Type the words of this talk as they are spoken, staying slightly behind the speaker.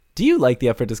Do you like the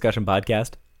Up for Discussion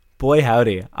podcast? Boy,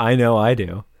 howdy, I know I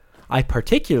do. I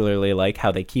particularly like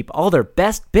how they keep all their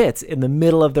best bits in the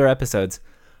middle of their episodes.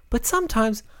 But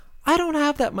sometimes I don't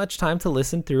have that much time to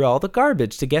listen through all the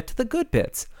garbage to get to the good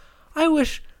bits. I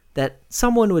wish that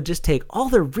someone would just take all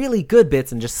the really good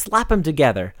bits and just slap them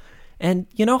together and,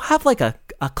 have like a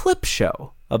clip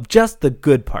show of just the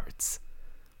good parts.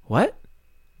 What?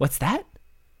 What's that?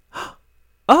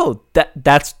 Oh,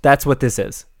 that's what this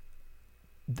is.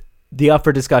 The Up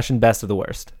for Discussion best of the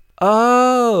worst.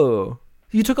 Oh,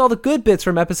 you took all the good bits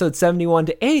from episode 71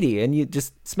 to 80 and you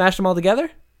just smashed them all together?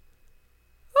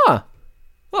 Huh.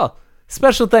 Well,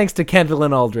 special thanks to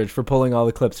Kendall Aldridge for pulling all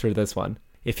the clips for this one.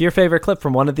 If your favorite clip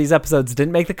from one of these episodes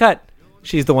didn't make the cut,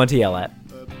 she's the one to yell at.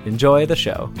 Enjoy the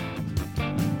show.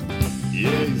 Yeah,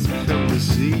 he's come to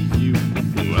see you.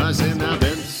 I said, now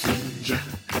Benson Joe,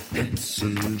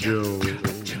 Benson Joe,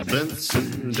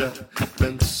 Benson Joe,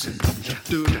 Benson Joe,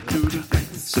 do-do-do-do,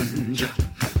 Benson Joe,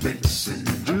 Benson,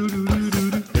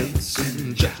 do-do-do-do-do,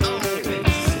 Benson Joe.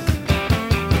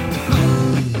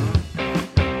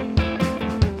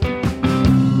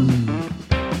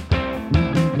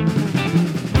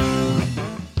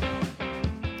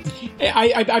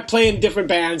 I play in different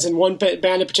bands, and one band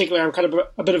in particular, I'm kind of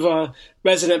a bit of a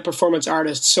resident performance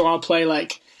artist. So I'll play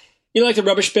like the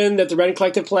Rubbish Bin that the Ren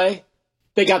Collective play.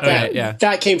 They got that. Right, yeah.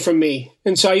 That came from me,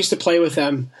 and so I used to play with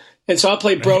them. And so I'll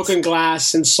play broken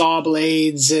glass and saw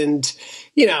blades, and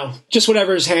just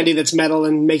whatever is handy that's metal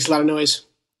and makes a lot of noise.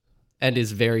 And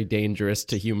is very dangerous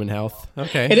to human health.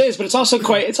 Okay. It is, but it's also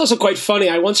quite funny.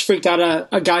 I once freaked out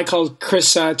a guy called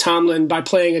Chris Tomlin by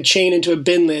playing a chain into a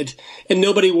bin lid, and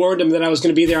nobody warned him that I was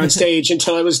going to be there on stage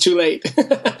until it was too late.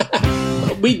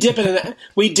 We dip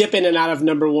in and out of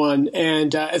number one,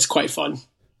 and it's quite fun.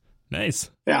 Nice.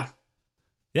 Yeah.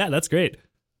 Yeah, that's great.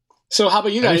 So how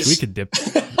about you guys? I wish we could dip.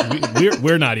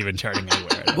 We're not even charting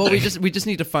anywhere. Well, we just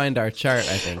need to find our chart.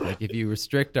 I think like if you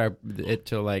restrict it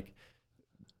to like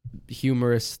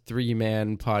humorous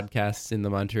 3-man podcasts in the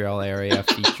Montreal area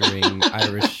featuring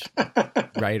Irish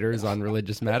writers on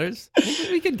religious matters,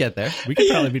 we could get there. We could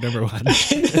probably be number one.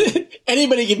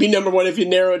 Anybody can be number one if you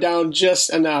narrow it down just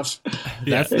enough.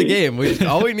 That's the game.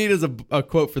 All we need is a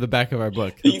quote for the back of our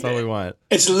book. That's all we want.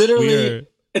 It's literally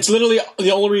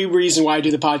the only reason why I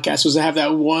do the podcast was to have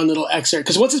that one little excerpt.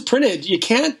 Because once it's printed, you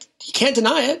can't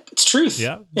deny it. It's truth.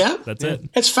 Yeah. That's it.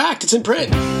 It's fact. It's in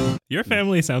print. Your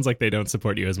family sounds like they don't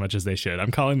support you as much as they should.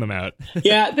 I'm calling them out.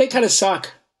 Yeah, they kind of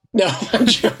suck. No, I'm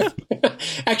sure.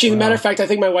 Actually, as a matter of fact, I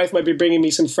think my wife might be bringing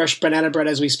me some fresh banana bread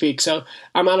as we speak. So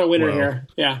I'm on a winner here.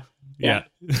 Yeah.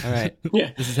 All right.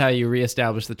 Yeah. This is how you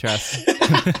reestablish the trust.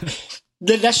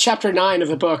 That's chapter 9 of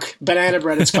the book. Banana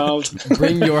bread, it's called.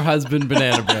 Bring your husband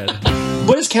banana bread.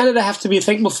 What does Canada have to be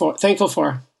thankful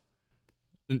for?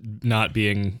 Not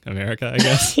being America, I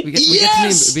guess. We get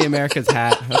to be America's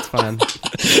hat. That's fun.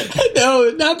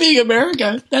 No, not being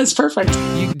America. That's perfect.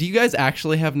 Do you guys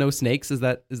actually have no snakes? Is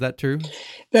that true?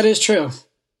 That is true.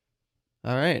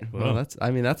 All right. Well, that's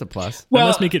a plus. That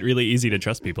must make it really easy to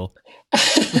trust people.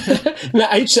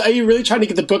 Are you really trying to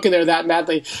get the book in there that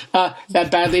badly?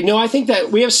 No, I think that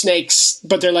we have snakes,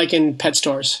 but they're like in pet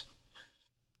stores.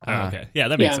 Oh, okay. Yeah,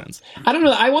 that makes sense. I don't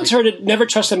know. I once heard it, never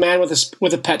trust a man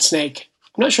with a pet snake.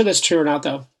 I'm not sure that's true or not,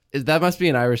 though. That must be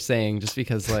an Irish saying, just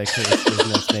because there's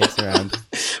no snakes around.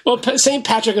 Well, St.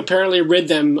 Patrick apparently rid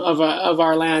them of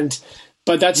our land,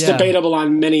 but that's debatable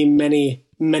on many, many,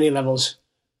 many levels.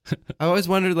 I always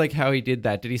wondered how he did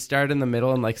that. Did he start in the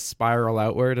middle and spiral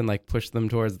outward and push them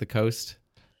towards the coast?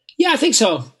 Yeah, I think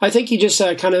so. I think he just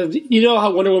kind of,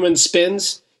 how Wonder Woman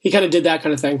spins? He kind of did that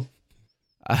kind of thing.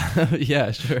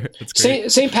 Yeah, sure. That's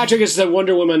great. St. Patrick is the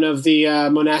Wonder Woman of the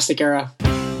monastic era.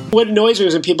 What annoys me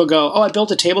is when people go, "Oh, I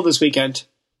built a table this weekend."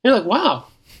 You're like, "Wow,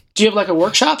 do you have a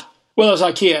workshop?" Well, it was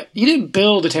IKEA. You didn't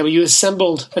build a table; you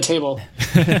assembled a table.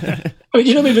 I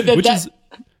mean,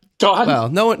 go on. Well,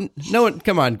 no one.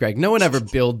 Come on, Greg. No one ever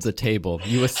builds a table.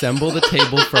 You assemble the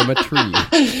table from a tree.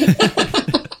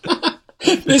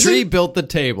 The tree built the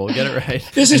table. Get it right.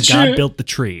 This is God true. built the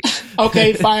tree.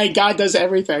 Okay, fine. God does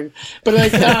everything. But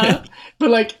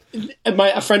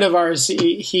a friend of ours,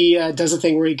 he does a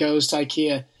thing where he goes to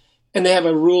IKEA, and they have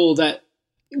a rule that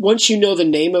once you know the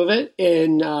name of it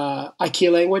in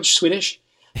IKEA language, Swedish,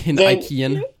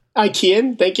 Ikean,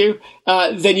 thank you.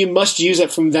 Then you must use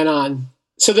it from then on.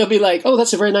 So they'll be like, "Oh,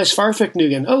 that's a very nice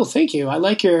Farfignugan. Oh, thank you. I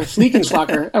like your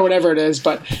Fleekensflacker," or whatever it is.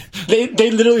 But they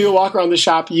literally walk around the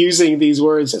shop using these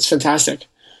words. It's fantastic.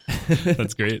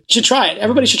 That's great. You should try it.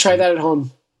 Everybody should try that at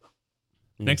home.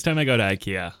 Next time I go to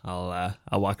IKEA,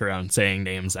 I'll walk around saying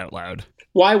names out loud.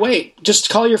 Why wait? Just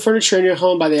call your furniture in your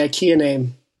home by the IKEA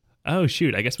name. Oh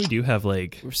shoot! I guess we do have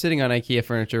like. We're sitting on IKEA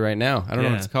furniture right now. I don't know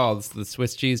what Yeah. it's called. It's the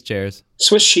Swiss cheese chairs.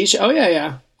 Swiss cheese. Oh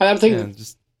yeah. I'm thinking Yeah,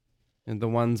 just and the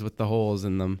ones with the holes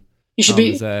in them. you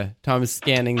should Tom is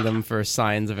scanning them for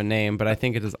signs of a name, but I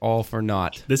think it is all for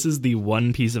naught. This is the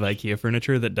one piece of IKEA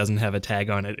furniture that doesn't have a tag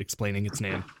on it explaining its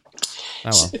name.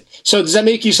 Oh well. So does that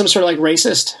make you some sort of like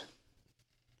racist?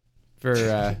 For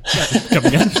Come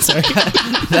again? Sorry.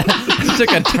 that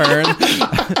took a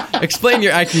turn. Explain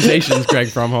your accusations, Greg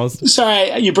Fromholst.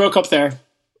 Sorry, you broke up there.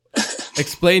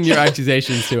 Explain your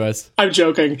accusations to us. I'm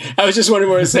joking. I was just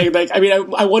wondering what I was saying. Like, I mean,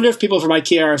 I wonder if people from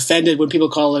IKEA are offended when people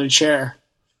call it a chair.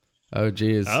 Oh,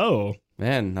 geez. Oh,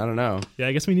 Man, I don't know. yeah.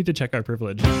 I guess we need to check our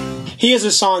privilege. He has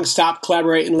a song, Stop,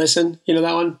 Collaborate, and Listen. You know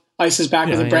that one? Ice is back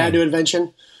with a brand new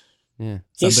invention. Yeah.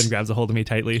 Something grabs a hold of me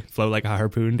tightly, flow like a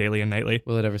harpoon daily and nightly.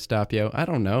 Will it ever stop, yo? I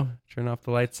don't know. Turn off the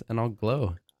lights and I'll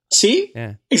glow. See?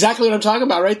 Yeah. Exactly what I'm talking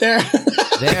about right there.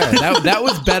 There. That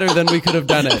was better than we could have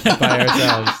done it by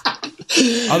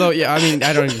ourselves. Although, yeah, I mean,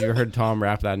 I don't know if you heard Tom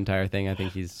rap that entire thing. I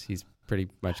think he's pretty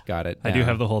much got it I do down.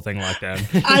 have the whole thing locked down.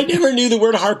 I never knew the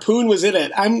word harpoon was in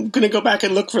it. I'm going to go back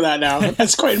and look for that now.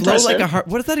 That's quite Flow impressive. like a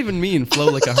what does that even mean? Flow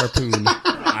like a harpoon.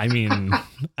 I mean,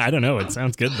 I don't know. It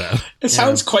sounds good though. It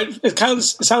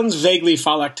sounds vaguely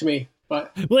phallic to me.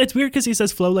 But, Well, it's weird because he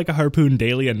says flow like a harpoon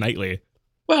daily and nightly.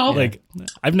 well, Like,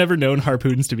 I've never known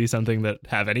harpoons to be something that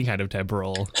have any kind of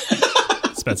temporal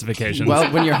specifications.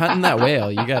 Well, when you're hunting that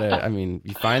whale, you gotta. I mean,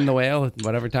 you find the whale,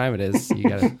 whatever time it is, you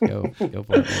gotta go for it.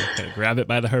 Man. Gotta grab it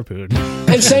by the harpoon.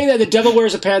 and saying that The Devil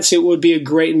Wears a Pantsuit would be a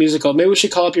great musical. Maybe we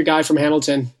should call up your guy from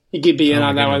Hamilton. He could be in Oh,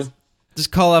 on my that goodness. one.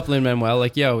 Just call up Lin-Manuel,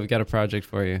 like, yo, we've got a project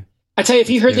for you. I tell you, if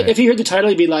he heard do the title,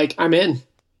 he'd be like, "I'm in."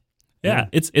 Yeah,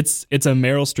 it's a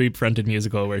Meryl Streep fronted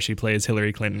musical where she plays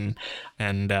Hillary Clinton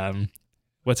and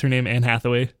what's her name? Anne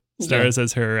Hathaway stars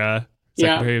as her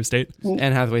Secretary of State.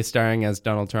 Anne Hathaway starring as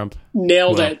Donald Trump.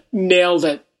 Nailed it.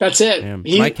 That's it. Damn.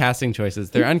 He- My casting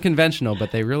choices. They're unconventional,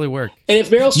 but they really work. and if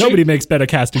Meryl Streep, Nobody makes better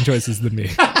casting choices than me.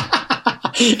 and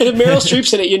if Meryl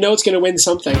Streep's in it, you know it's going to win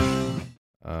something.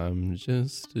 I'm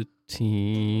just a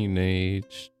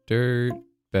teenage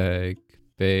dirtbag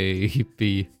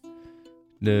baby.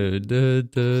 Da, da,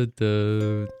 da,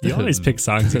 da. You always pick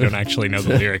songs you don't actually know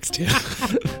the lyrics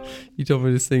to. You told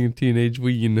me to sing Teenage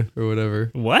Ween or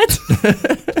whatever. What?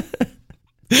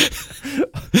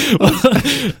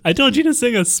 I told you to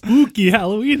sing a spooky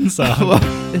Halloween song.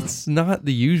 Well, it's not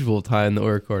the usual time that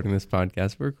we're recording this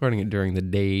podcast. We're recording it during the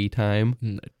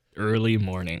daytime, Early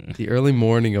morning. the early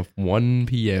morning of 1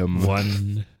 p.m.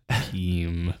 1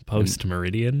 p.m. post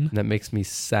meridian. That makes me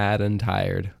sad and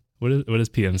tired. What does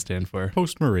PM stand for?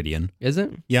 Post meridian. Is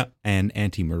it? Yeah, and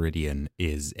anti meridian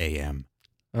is AM,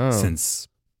 Oh, since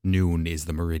noon is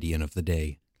the meridian of the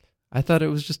day. I thought it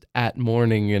was just at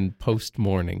morning and post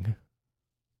morning.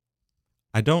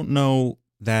 I don't know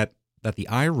that the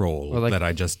eye roll Or like- that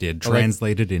I just did or like-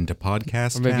 translated into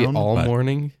podcast Or maybe town, all but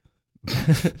morning.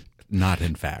 not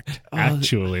in fact.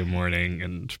 Actually morning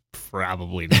and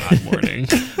probably not morning.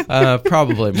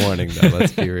 Probably morning though.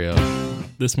 Let's be real.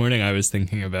 This morning I was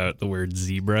thinking about the word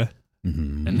zebra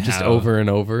Mhm. and Just how, over and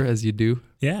over as you do.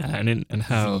 Yeah, and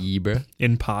how Zebra.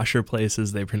 in posher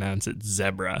places they pronounce it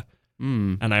zebra.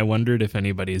 Mm. And I wondered if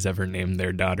anybody's ever named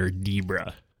their daughter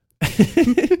Debra.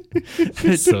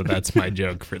 So that's my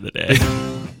joke for the day.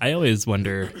 I always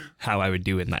wonder how I would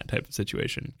do in that type of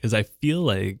situation because I feel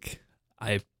like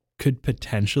I could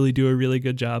potentially do a really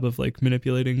good job of like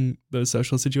manipulating those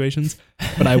social situations,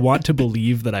 but I want to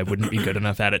believe that I wouldn't be good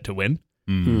enough at it to win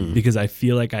because I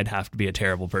feel like I'd have to be a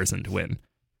terrible person to win.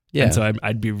 Yeah. And so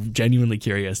I'd be genuinely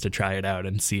curious to try it out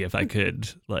and see if I could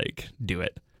like do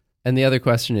it. And the other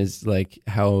question is like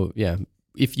how, yeah,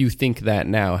 if you think that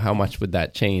now, how much would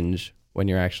that change when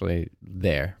you're actually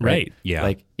there? Right. Yeah.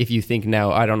 Like if you think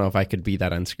now, I don't know if I could be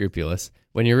that unscrupulous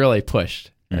when you're really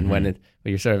pushed and when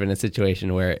you're sort of in a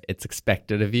situation where it's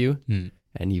expected of you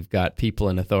and you've got people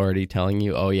in authority telling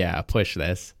you, oh yeah, push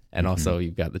this. And also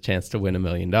you've got the chance to win $1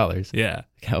 million. Yeah.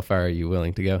 How far are you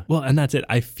willing to go? Well, and that's it.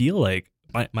 I feel like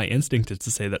my instinct is to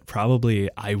say that probably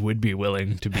I would be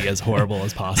willing to be as horrible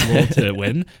as possible to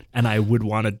win. And I would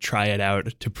want to try it out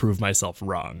to prove myself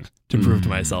wrong, to prove to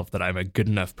myself that I'm a good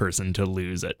enough person to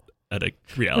lose at a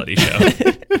reality show.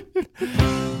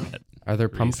 Are there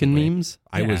pumpkin Recently. memes?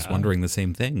 I was Yeah. wondering the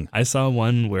same thing. I saw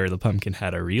one where the pumpkin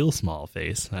had a real small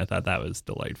face. And I thought that was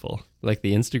delightful. Like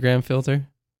the Instagram filter?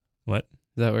 What?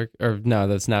 Does that work? Or no,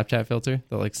 the Snapchat filter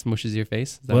that like smushes your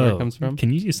face? Is that where it comes from?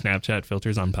 Can you use Snapchat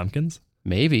filters on pumpkins?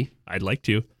 Maybe. I'd like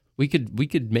to. We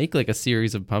could make like a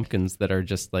series of pumpkins that are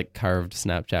just like carved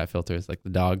Snapchat filters, like the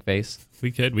dog face.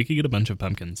 We could get a bunch of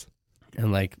pumpkins.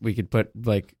 And like we could put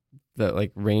like the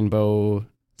like rainbow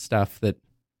stuff that,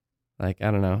 like,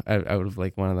 I don't know, out of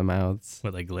like one of the mouths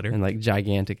What, like glitter? and like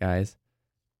gigantic eyes.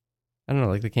 I don't know,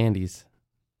 like the candies.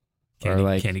 Candy, or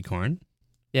like candy corn?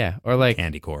 yeah, or like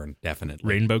Candy corn, definitely.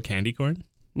 Rainbow candy corn?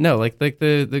 no, like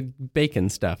the bacon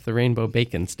stuff, the rainbow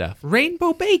bacon stuff.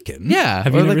 Rainbow bacon? Yeah,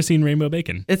 Have or you never like, seen rainbow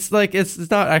bacon? it's like it's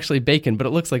not actually bacon, but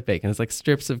it looks like bacon. It's like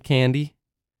strips of candy.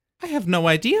 I have no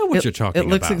idea what you're talking It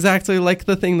looks about. exactly like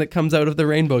the thing that comes out of the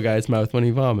rainbow guy's mouth when he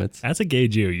vomits. As a gay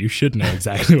Jew, you should know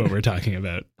exactly what we're talking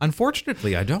about.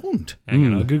 Unfortunately, I don't. Hang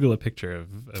on, I'll Google a picture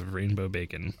of rainbow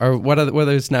bacon. Or what other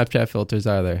Snapchat filters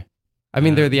are there? I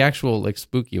mean, they're the actual like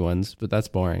spooky ones, but that's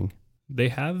boring. They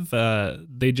have,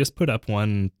 they just put up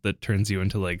one that turns you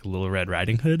into like Little Red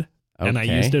Riding Hood. And I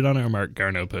Okay. used it on our Mark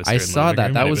Garneau poster. I in saw Living that.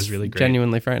 Room, That and it was really great.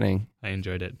 genuinely frightening. I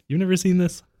enjoyed it. You've never seen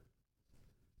this?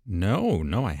 No,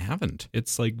 I haven't.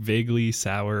 It's like vaguely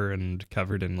sour and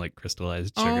covered in like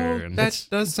crystallized sugar. and that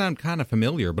does sound kind of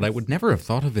familiar, but I would never have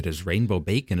thought of it as rainbow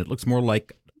bacon. It looks more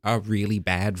like a really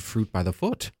bad fruit by the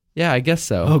foot. Yeah, I guess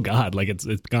so. Oh God, like it's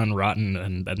gone rotten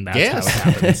and that's Yes. how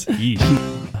it happens.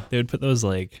 Yeesh. They would put those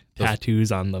like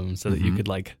tattoos on them so that you could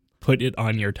like put it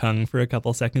on your tongue for a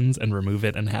couple seconds and remove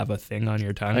it and have a thing on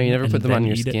your tongue. Oh, you never and put them on then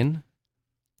your eat it. skin?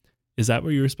 Is that what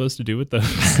you were supposed to do with those?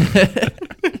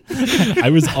 I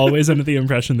was always under the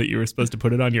impression that you were supposed to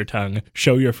put it on your tongue,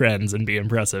 show your friends, and be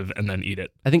impressive, and then eat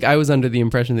it. I think I was under the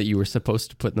impression that you were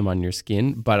supposed to put them on your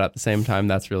skin, but at the same time,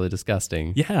 that's really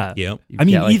disgusting. Yeah. Yep. You I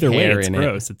mean, get, like, either way, hair it's in it.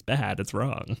 gross. It's bad. It's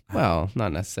wrong. Well,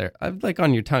 not necessarily. Like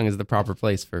on your tongue is the proper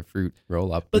place for fruit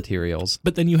roll-up materials.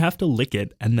 But then you have to lick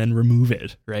it and then remove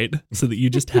it, right? So that you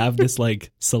just have this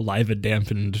like saliva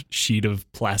dampened sheet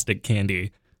of plastic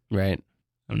candy. Right.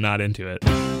 I'm not into it.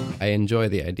 I enjoy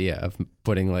the idea of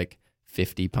putting like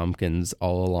 50 pumpkins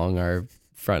all along our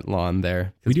front lawn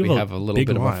there. We Because do we have have a a little big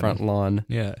bit of lawn. a front lawn.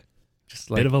 Yeah. Just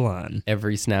Bit like of a lawn.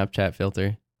 every Snapchat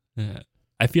filter. Yeah.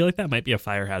 I feel like that might be a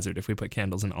fire hazard if we put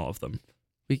candles in all of them.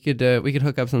 We could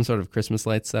hook up some sort of Christmas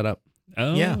light setup.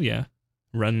 Oh, Yeah. yeah.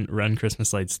 Run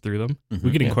Christmas lights through them. Mhm.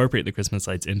 We could Yeah. incorporate the Christmas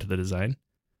lights into the design.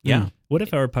 Yeah. What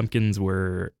if our pumpkins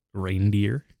were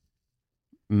reindeer?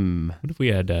 What if we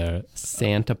had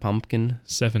Santa pumpkin,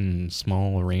 7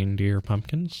 small reindeer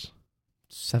pumpkins?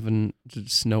 7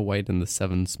 Snow White and the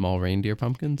 7 small reindeer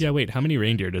pumpkins. Yeah, wait, how many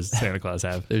reindeer does Santa Claus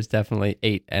have? There's definitely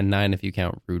 8 and 9 if you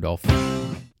count Rudolph. That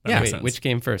Yeah, makes Wait, sense. which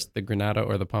came first, the Granada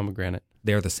or the pomegranate?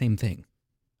 They're the same thing.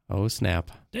 Oh,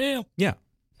 snap. Damn. Yeah.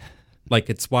 Like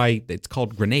it's why it's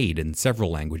called grenade in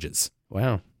several languages,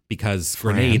 Wow. because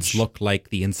French. grenades look like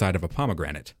the inside of a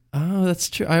pomegranate. Oh, that's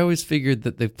true. I always figured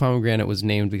that the pomegranate was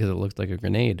named because it looked like a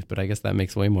grenade, but I guess that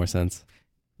makes way more sense.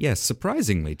 Yes,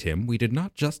 surprisingly, Tim, we did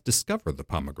not just discover the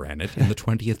pomegranate in the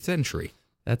 20th century.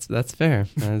 That's fair.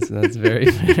 That's very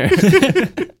fair.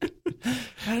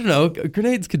 I don't know.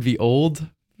 Grenades could be old.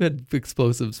 We had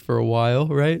explosives for a while,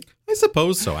 right? I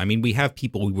suppose so. I mean, we have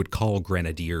people we would call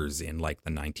grenadiers in like the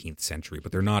 19th century,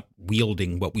 but they're not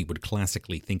wielding what we would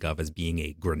classically think of as being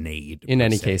a grenade. In per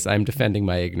any se. case, I'm defending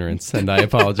my ignorance, and I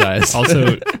apologize.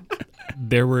 Also,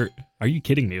 there were. Are you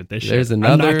kidding me with this shit? There's I'm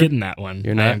another- not getting that one.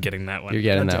 You're not? I am getting that one. You're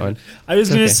getting that one. I was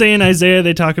It's going okay. to say in Isaiah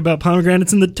they talk about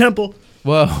pomegranates in the temple.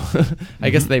 Whoa. I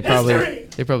guess they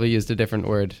probably used a different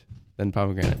word than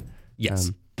pomegranate.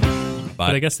 Yes.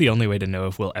 But I guess the only way to know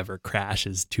if we'll ever crash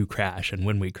is to crash, and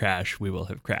when we crash, we will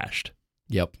have crashed.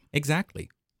 Yep. Exactly.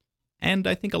 And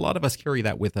I think a lot of us carry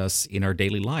that with us in our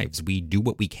daily lives. We do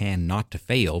what we can not to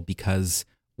fail because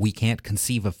we can't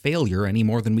conceive of failure any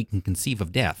more than we can conceive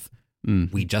of death.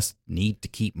 Mm. We just need to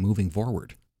keep moving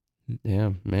forward,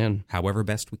 Yeah, man. however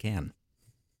best we can.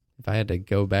 If I had to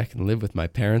go back and live with my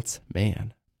parents,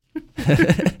 man.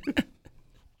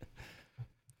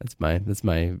 That's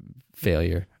my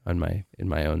failure in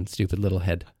my own stupid little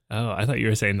head. Oh, I thought you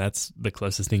were saying that's the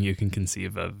closest thing you can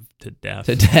conceive of to death.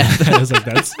 To death. I was like,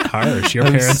 that's harsh. Your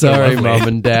I'm parents sorry, are lovely. Mom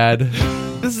and Dad.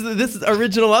 This is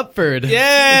original Upford.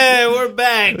 Yeah, we're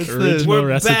back. Original we're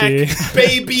recipe. back,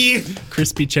 baby.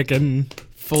 Crispy chicken.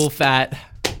 Full fat,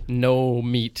 no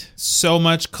meat. So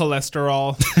much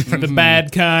cholesterol, the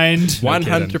bad kind.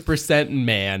 100%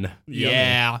 man.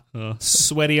 Yeah, Oh,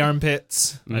 sweaty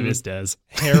armpits, I miss Des.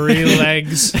 hairy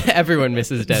legs. Everyone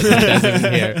misses Des when Des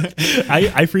isn't here.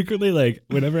 I frequently, like,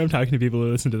 whenever I'm talking to people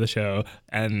who listen to the show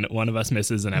and one of us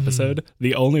misses an episode,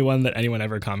 the only one that anyone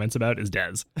ever comments about is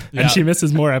Des. Yeah. And she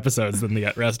misses more episodes than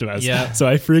the rest of us. Yeah. So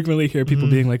I frequently hear people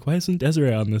being like, why isn't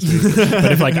Desiree on this week?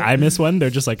 But if, like, I miss one, they're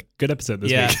just like, good episode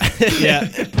this Yeah, week. yeah.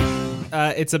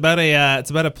 It's about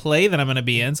a play that I'm going to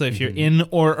be in. So if you're in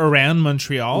or around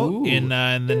Montreal Ooh. in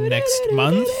the next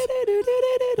month,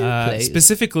 Plays.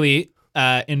 specifically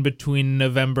in between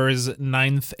November's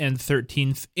 9th and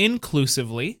 13th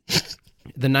inclusively.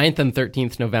 The 9th and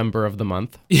 13th November of the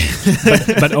month.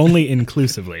 but only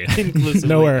inclusively. Inclusively.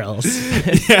 Nowhere else.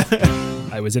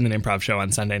 I was in an improv show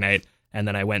on Sunday night, and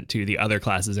then I went to the other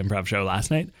class's improv show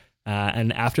last night.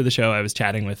 And after the show, I was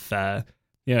chatting with a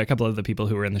couple of the people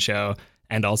who were in the show,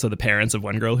 and also the parents of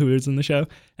one girl who was in the show.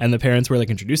 And the parents were like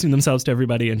introducing themselves to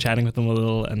everybody and chatting with them a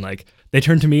little, and like they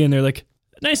turned to me and they're like,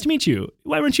 "Nice to meet you.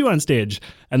 Why weren't you on stage?"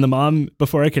 And the mom,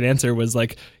 before I could answer, was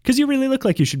like, "Because you really look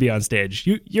like you should be on stage.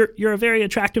 You're a very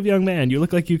attractive young man. You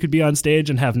look like you could be on stage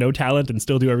and have no talent and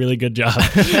still do a really good job."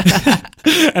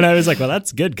 And I was like, "Well,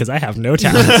 that's good because I have no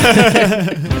talent."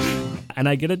 And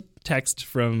I get a text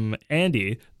from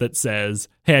Andy that says,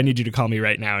 "Hey, I need you to call me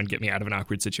right now and get me out of an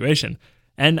awkward situation."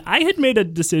 And I had made a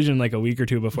decision like a week or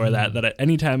two before that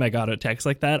anytime I got a text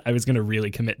like that, I was going to really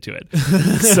commit to it.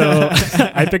 So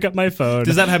I pick up my phone.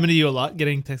 Does that happen to you a lot,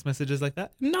 getting text messages like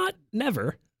that?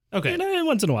 Never. Okay.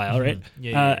 Once in a while, right?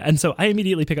 Yeah. And so I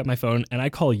immediately pick up my phone and I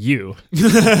call you,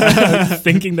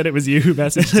 thinking that it was you who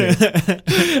messaged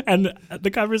me. And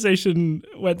the conversation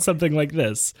went something like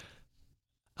this.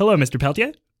 "Hello, Mr.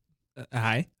 Peltier.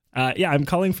 Hi. Yeah, I'm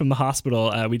calling from the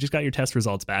hospital. We just got your test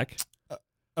results back.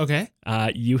 Okay.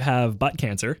 You have butt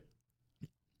cancer.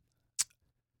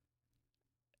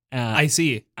 I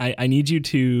see. I need you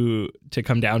to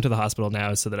come down to the hospital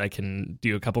now so that I can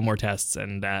do a couple more tests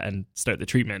and start the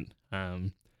treatment.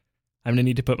 I'm gonna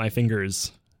need to put my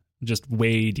fingers just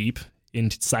way deep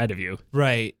inside of you."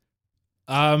 Right.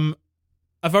 I've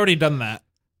already done that.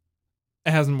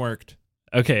 It hasn't worked.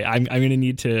 Okay, I'm gonna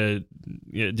need to.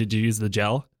 Did you use the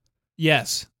gel?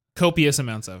 Yes. Copious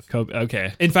amounts of.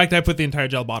 Okay, In fact, I put the entire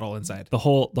gel bottle inside. the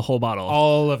whole bottle.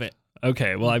 All of it.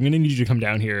 Okay, well, I'm gonna need you to come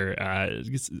down here.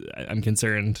 I'm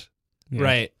concerned. Yeah.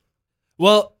 Right.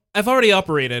 Well, I've already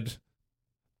operated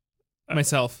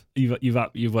myself.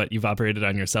 You've operated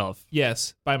on yourself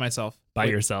Yes, by myself. by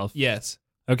yourself. Yes.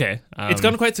 Okay. It's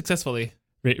gone quite successfully.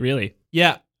 Really.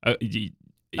 Yeah. I've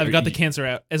I've got the cancer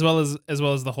out as well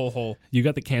as the whole hole. You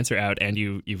got the cancer out, and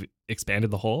you've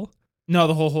expanded the hole. No,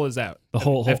 the whole hole is out. The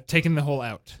whole hole. I've taken the hole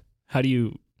out. How do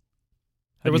you?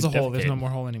 There was a hole. There's no more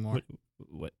hole anymore.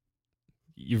 What?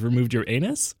 You've removed your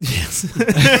anus? Yes.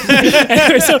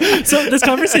 Anyway, so this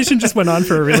conversation just went on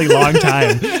for a really long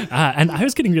time, and I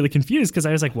was getting really confused because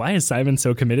I was like, "Why is Simon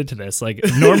so committed to this?" Like,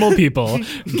 normal people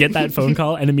get that phone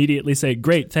call and immediately say,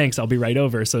 "Great, thanks, I'll be right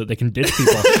over," so that they can ditch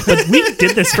people. But we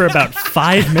did this for about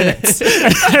 5 minutes,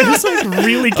 and I was like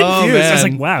really confused. I was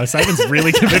like, "Wow, Simon's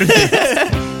really committed to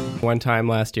this." One time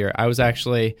last year, I was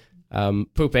actually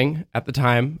pooping at the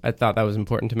time. I thought that was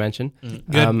important to mention.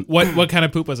 Good. What kind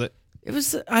of poop was it? It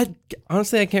was,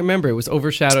 honestly, I can't remember. It was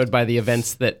overshadowed by the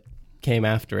events that came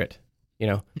after it,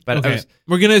 But Okay.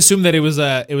 We're gonna assume that it was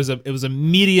a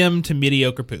medium to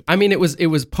mediocre poop. I mean, it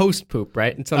was post poop,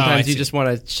 right? And sometimes you see. just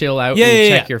want to chill out Yeah, and yeah,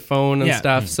 check yeah. your phone and Yeah.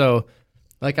 stuff. So,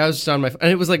 like, I was just on my phone,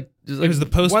 and it was like It was the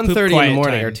post-poop 1:30 in the quiet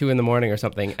morning time. or 2 in the morning or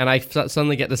something, and I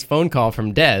suddenly get this phone call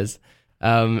from Des.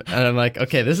 And I'm like,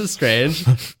 okay, this is strange.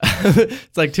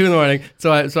 It's like 2 in the morning,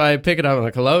 so I pick it up. I'm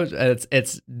like, hello, and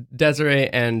it's Desiree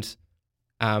and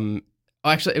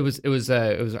actually it was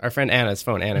our friend Anna's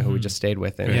phone, Anna, who we just stayed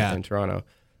with in Toronto.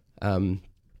 And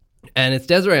it's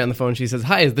Desiree on the phone. She says,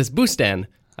 "Hi, is this Bustan?"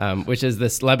 Which is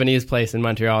this Lebanese place in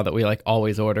Montreal that we like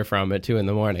always order from at 2 in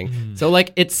the morning. So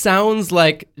like it sounds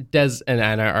like Des and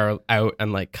Anna are out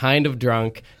and like kind of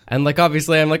drunk, and like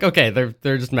obviously I'm like, okay,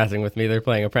 they're just messing with me, they're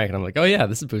playing a prank, and I'm like, oh yeah,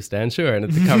 this is Bustan, sure.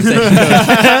 And the conversation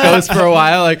goes for a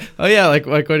while, like, oh yeah, like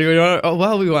what do we want? Oh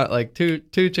well, we want like two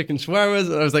chicken shawarmas.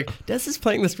 And I was like, Des is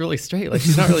playing this really straight, like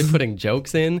she's not really putting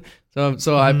jokes in.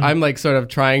 So I'm like sort of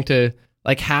trying to.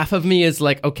 Like half of me is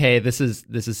like, okay, this is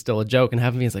still a joke, and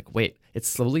half of me is like, wait, it's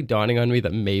slowly dawning on me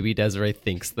that maybe Desiree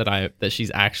thinks that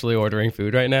she's actually ordering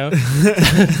food right now.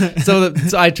 so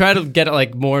I try to get it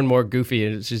like more and more goofy,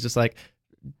 and she's just like,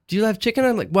 "Do you have chicken?"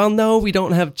 I'm like, "Well, no, we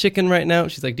don't have chicken right now."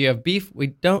 She's like, "Do you have beef?" "We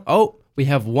don't." "Oh, we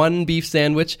have one beef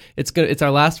sandwich. It's our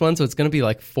last one, so it's gonna be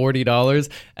like $40."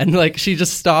 And like she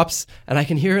just stops, and I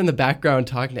can hear her in the background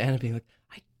talking to Anna, being like,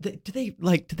 did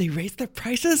they raise their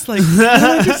prices? Like, I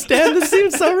don't understand. This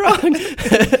seems so wrong.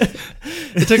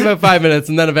 It took about 5 minutes,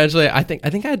 and then eventually, I think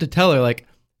I had to tell her like,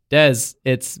 Des,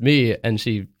 it's me, and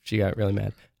she got really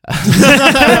mad.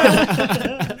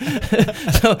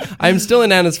 So I'm still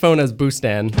in Anna's phone as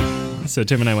Bustan. So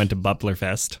Tim and I went to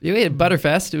Butlerfest. We ate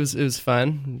Butterfest. It was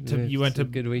fun. You went to a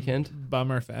good weekend.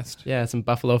 Bummerfest. Yeah, some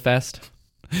Buffalo Fest.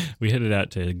 We headed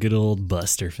out to good old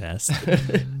Busterfest.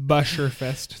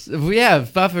 Busherfest. Yeah,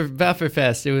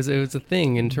 Bufferfest. It was a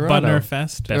thing in Toronto.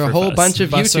 Bunnerfest. There were a whole bunch of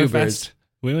Busserfest. YouTubers.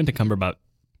 We went to Cumberbatch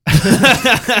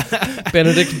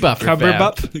Benedict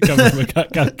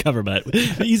Bufferfab. Cover butt.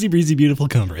 Easy breezy, beautiful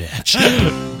Cumberbatch.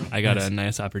 I got a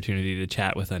nice opportunity to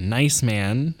chat with a nice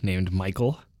man named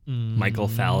Michael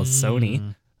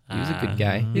Falsoni. He was a good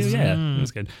guy. He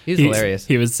was good. He's hilarious.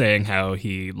 He was saying how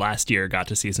he last year got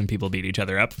to see some people beat each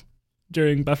other up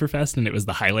during Bufferfest, and it was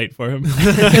the highlight for him.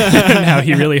 And how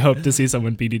he really hoped to see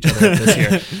someone beat each other up this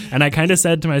year. And I kind of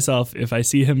said to myself, if I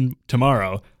see him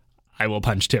tomorrow, I will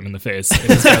punch Tim in the face in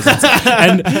his presence.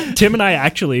 And Tim and I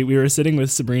actually, we were sitting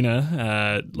with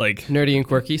Sabrina, Nerdy and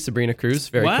quirky, Sabrina Cruz,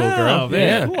 very cool Wow, girl.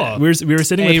 very cool. we were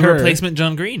sitting A with her. replacement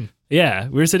John Green. Yeah,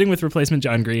 we were sitting with replacement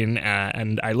John Green,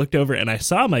 and I looked over and I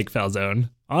saw Mike Falzone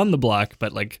on the block,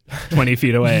 but like 20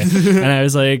 feet away. And I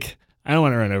was like, I don't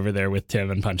want to run over there with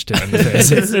Tim and punch Tim in the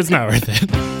face. It's not worth it.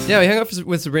 Yeah, we hung out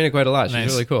with Sabrina quite a lot. She's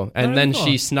Nice. really cool. And Very then cool.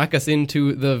 she snuck us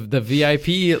into the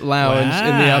VIP lounge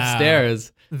in the Wow.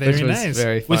 upstairs. Very which was nice.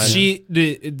 very fun. Was she?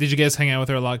 Did you guys hang out with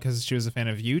her a lot because she was a fan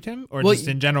of you, Tim, or Well, just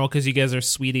in general because you guys are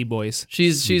sweetie boys?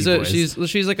 She's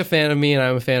Sweetie like a fan of me and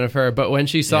I'm a fan of her. But when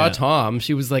she saw Yeah. Tom,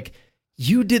 she was like,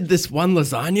 "You did this one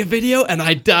lasagna video and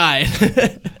I died."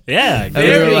 Yeah, And we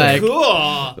were like,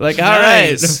 cool. like, all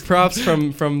right, Nice. props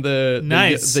from the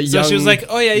Nice. The So young she was like,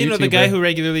 "Oh yeah, you know the guy YouTuber. who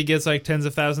regularly gets like tens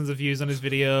of thousands of views on his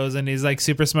videos, and he's like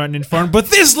super smart and informed. But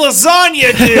this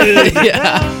lasagna, dude."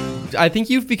 Yeah. I think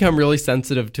you've become really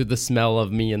sensitive to the smell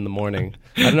of me in the morning.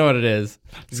 I don't know what it is.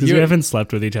 because we You're- haven't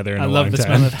slept with each other in I a love long the time.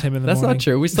 smell of Tim in the That's morning. not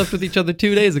true. We slept with each other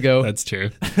 2 days ago. That's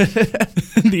true.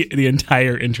 the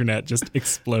entire internet just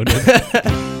exploded.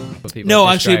 People No,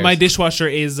 are actually, dish my dryers. dishwasher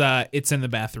is it's in the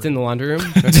bathroom. It's in the laundry room.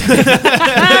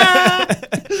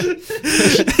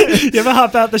 You ever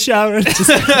hop out the shower and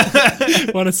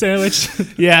just want a sandwich?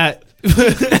 yeah. What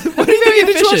do you think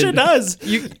a dishwasher efficient. does?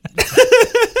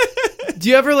 Do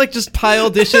you ever like just pile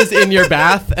dishes in your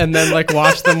bath and then like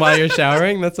wash them while you're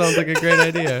showering? That sounds like a great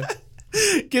idea.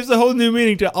 Gives a whole new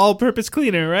meaning to all-purpose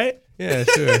cleaner, right? Yeah,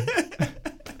 sure.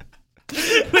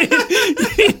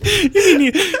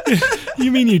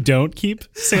 You mean you don't keep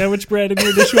sandwich bread in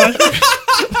your dishwasher?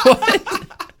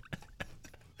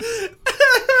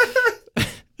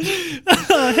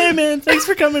 Hey man, thanks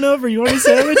for coming over. You want a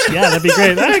sandwich? Yeah, that'd be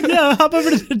great. Yeah, hop over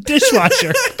to the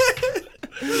dishwasher.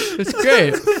 It's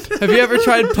great. Have you ever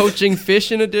tried poaching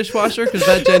fish in a dishwasher? Because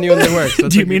that genuinely works.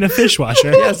 That's Do you like- mean a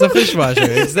dishwasher? Yes, a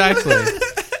dishwasher. Exactly.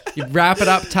 You wrap it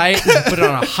up tight and put it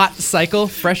on a hot cycle,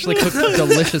 freshly cooked,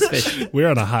 delicious fish. We're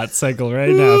on a hot cycle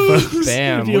right now, folks.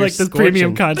 Bam, If you we're like this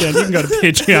premium scorching. content, you can go to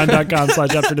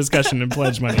patreon.com/up4discussion and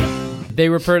pledge money. They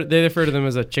refer to them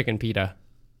as a chicken pita,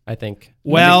 I think.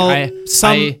 Well, I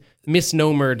some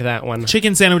misnomered that one.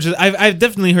 chicken sandwiches. I've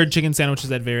definitely heard chicken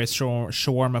sandwiches at various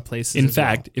shawarma places. In as well.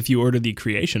 fact, if you order the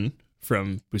Creation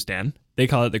from Bustan, they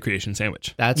call it the Creation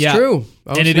sandwich. That's Yeah. true.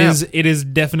 Oh, and snap. it is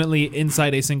definitely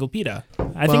inside a single pita.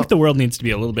 I think the world needs to be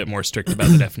a little bit more strict about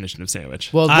the definition of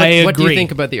sandwich. Well, I what do you agree.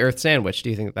 think about the Earth sandwich? Do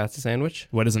you think that's a sandwich?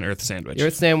 What is an Earth sandwich? The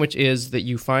Earth sandwich is that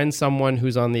you find someone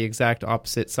who's on the exact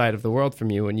opposite side of the world from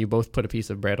you, and you both put a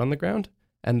piece of bread on the ground,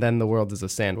 and then the world is a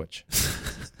sandwich.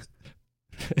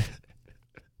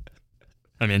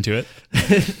 I'm into it.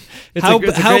 It's How-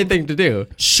 a how- great thing to do.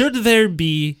 Should there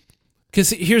be? Because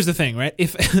here's the thing, right?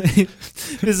 If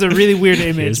this is a really weird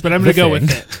image, Here's but I'm going to the go thing.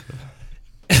 with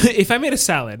it. If I made a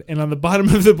salad and on the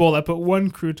bottom of the bowl I put one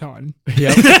crouton,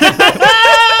 Yep.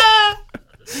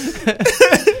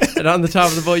 And on the top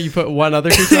of the bowl, you put one other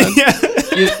crouton.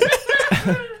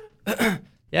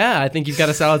 Yeah, I think you've got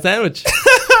a salad sandwich.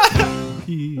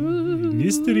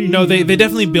 Mystery. no, they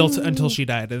definitely built until she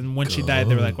died, and when she died,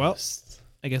 they were like, "Well,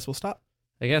 I guess we'll stop."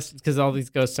 I guess because all these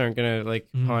ghosts aren't gonna like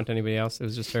haunt anybody else. It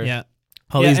was just her. Yeah.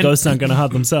 All Yeah, these and- ghosts aren't going to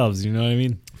haunt themselves. You know what I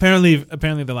mean?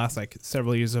 Apparently, the last like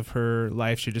several years of her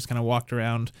life, she just kind of walked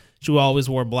around. She always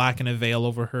wore black and a veil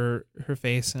over her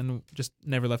face, and just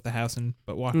never left the house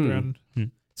but walked around.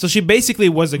 So she basically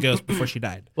was a ghost before she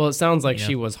died. Well, it sounds like Yeah.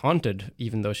 she was haunted,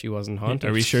 even though she wasn't haunted.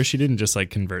 Are we sure she didn't just like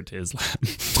convert to Islam?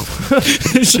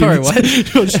 Sorry, what?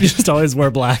 She just always wore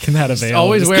black and had a veil.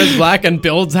 Always Just- wears black and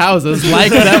builds houses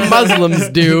like the Muslims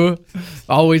do.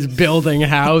 Always building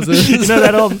houses. You know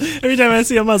that old. Every time I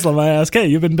see a Muslim, I ask, "Hey,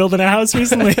 you've been building a house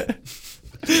recently?"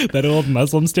 That old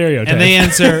Muslim stereotype. And they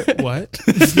answer, "What?"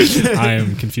 I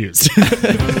am confused.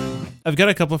 I've got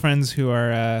a couple friends who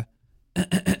are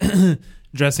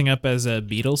dressing up as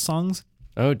Beatles songs.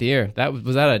 Oh dear,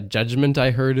 was that a judgment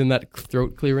I heard in that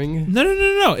throat clearing?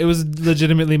 No. It was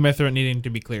legitimately my throat needing to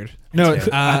be cleared. No,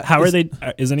 How are they?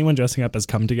 Is anyone dressing up as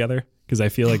Come Together? Because I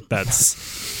feel like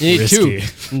that's You need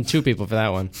risky. two people for that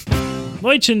one.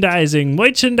 Merchandising.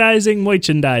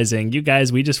 You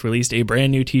guys, we just released a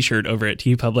brand new t-shirt over at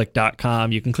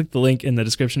tpublic.com. You can click the link in the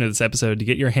description of this episode to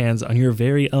get your hands on your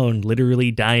very own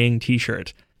literally dying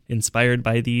t-shirt, inspired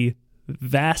by the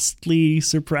vastly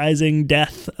surprising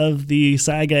death of the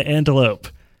Saiga antelope.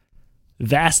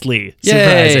 Vastly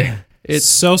surprising. Yay! It's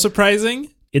so surprising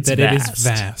It's that vast. it is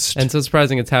vast. And so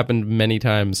surprising it's happened many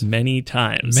times. Many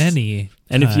times.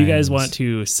 And if you guys want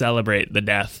to celebrate the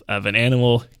death of an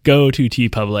animal, go to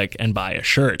TeePublic and buy a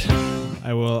shirt.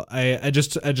 I will. I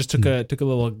just took a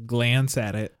little glance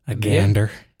at it. A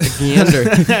gander. Gander.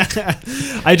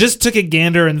 I just took a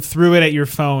gander and threw it at your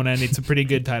phone, and it's a pretty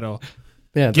good title.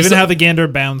 Yeah, Given how the gander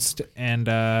bounced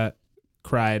and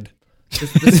cried.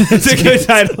 It's a good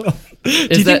title. Do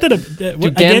you think that a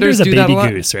gander's a baby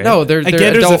goose, right? No, they're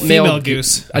gander's adult a female male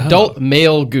goose. Adult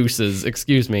male gooses,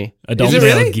 excuse me. Adult Is it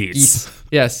male really? geese.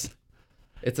 Yes.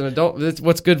 It's an adult. It's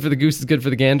what's good for the goose is good for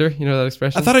the gander. You know that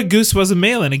expression? I thought a goose was a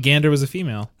male and a gander was a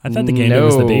female. I thought the gander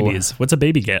was the No. babies. What's a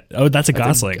baby get? Oh, that's a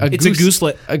gosling. It's a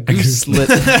gooselet. A gooselet.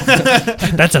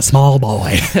 That's a small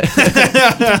boy.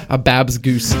 A Babs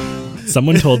goose.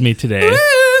 Someone told me today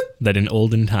that in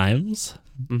olden times,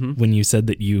 when you said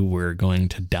that you were going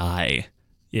to die,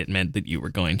 it meant that you were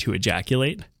going to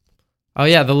ejaculate. Oh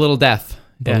yeah, the little death.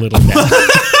 The Yeah. little death.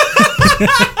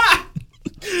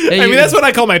 Hey, I mean, that's what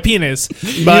I call my penis.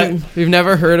 But you've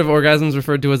never heard of orgasms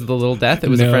referred to as the little death? It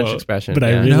was a No, French expression. but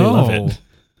I yeah. really love it.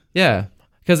 Yeah,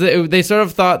 because they sort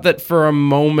of thought that for a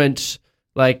moment,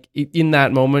 like in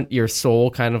that moment, your soul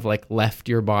kind of like left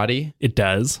your body, It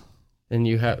does. and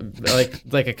you have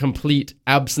like a complete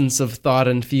absence of thought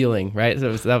and feeling, right?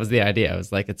 So that was the idea. It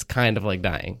was like it's kind of like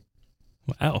dying.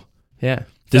 Wow. Yeah.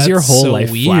 Does your That's whole so life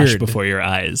flash weird. before your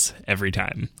eyes every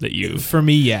time that you for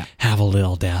me, yeah. have a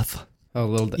little death? Oh,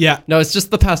 little death. Yeah. No, it's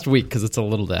just the past week because it's a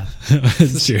little death.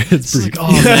 It's true. It's pretty Oh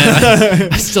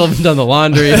man, I still haven't done the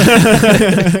laundry.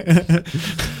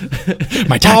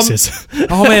 My taxes.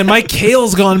 Oh man, my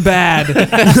kale's gone bad.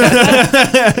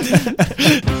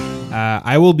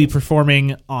 I will be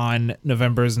performing on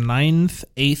November's 9th,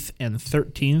 8th, and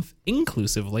 13th,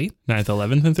 inclusively. 9th,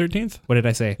 11th, and 13th? What did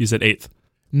I say? You said 8th.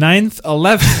 9th,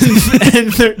 11th, and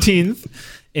 13th,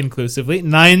 inclusively.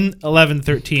 9, 11,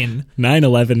 13, 9,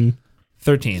 11,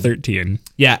 13. 13.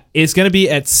 Yeah, it's going to be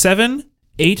at 7,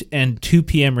 8, and 2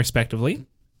 p.m. respectively.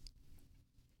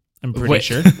 I'm pretty Wait,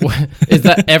 sure. Is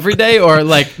that every day or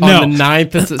like No. on the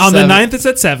 9th? It's at On 7? the 9th, it's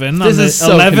at 7. This on the is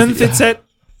so 11th, confusing. it's at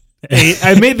 8.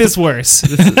 I made this worse.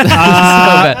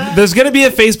 bad. There's going to be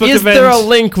a Facebook Is event. there a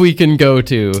link we can go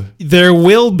to? There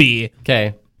will be.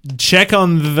 Okay. Check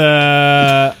on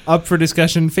the Up for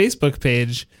Discussion Facebook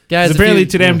page. Guys, 'Cause if apparently you-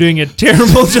 today I'm doing a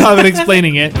terrible job at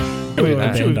explaining it. I'm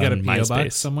And sure we've got a on PO box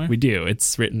MySpace. somewhere. We do.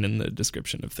 It's written in the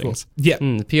description of things. Yeah.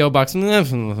 P.O. Box.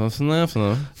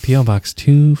 P.O. Box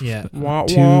 2. Yeah. Womp,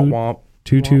 Two- womp, womp.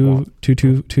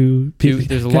 22222. Two-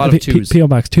 there's a lot of twos. P.O.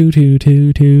 Box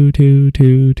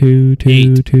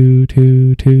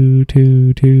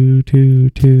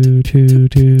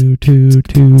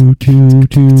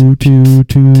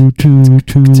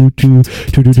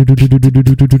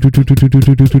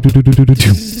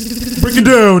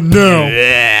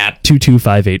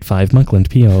 22585 Muckland,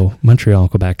 PO, Montreal,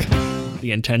 Quebec.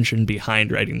 The intention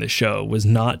behind writing the show was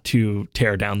not to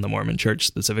tear down the Mormon church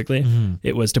specifically.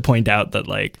 It was to point out that,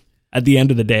 like, at the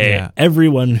end of the day, Yeah.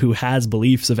 everyone who has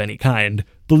beliefs of any kind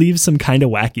believes some kind of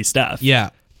wacky stuff. Yeah.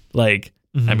 Like,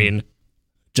 I mean,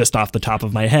 just off the top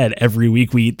of my head, every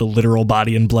week we eat the literal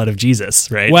body and blood of Jesus,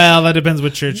 right? Well, that depends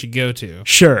what church you go to.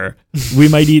 Sure, we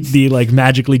might eat the, like,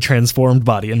 magically transformed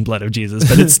body and blood of Jesus,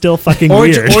 but it's still fucking Or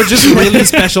weird. just really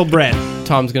special bread.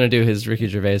 Tom's going to do his Ricky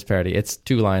Gervais parody. It's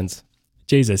 2 lines.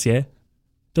 Jesus, yeah?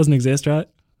 Doesn't exist, right?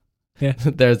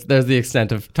 There's the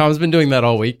extent of... Tom's been doing that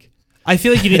all week. I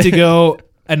feel like you need to go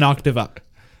an octave up.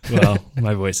 Well,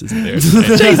 my voice isn't there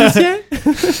today. Jesus, yeah.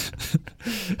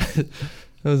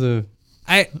 That was a...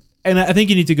 I think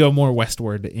you need to go more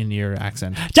westward in your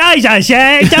accent. Jesus,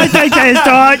 yeah?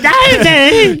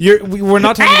 We're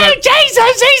not talking about...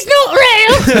 Jesus, he's not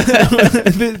real!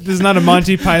 This is not a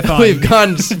Monty Python. We've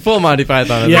gone full Monty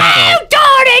Python. Yeah.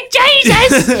 Darn it,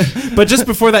 Jesus! But just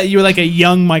before that, you were like a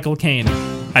young Michael Caine.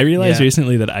 I realized Yeah.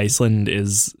 recently that Iceland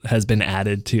has been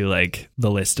added to, like, the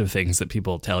list of things that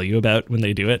people tell you about when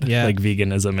they do it. Yeah. Like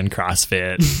veganism and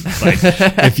CrossFit. Like,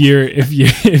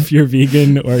 if you're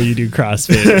vegan or you do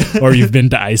CrossFit or you've been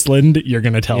to Iceland, you're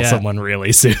gonna tell Yeah. someone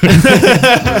really soon.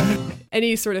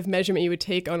 Any sort of measurement you would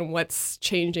take on what's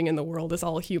changing in the world is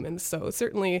all humans. So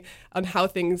certainly on how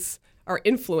things are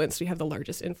influenced, we have the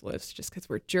largest influence just because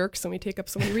we're jerks and we take up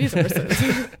so many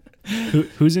resources.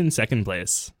 Who's in second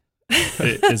place?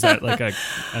 Is that like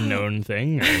a known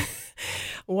thing? Or?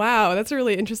 Wow, that's a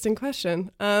really interesting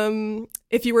question.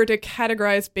 If you were to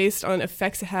categorize based on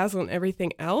effects it has on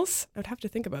everything else, I would have to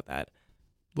think about that.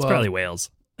 It's probably whales.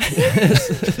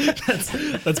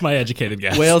 That's my educated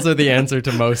guess. Whales are the answer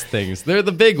to most things. They're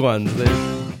the big ones.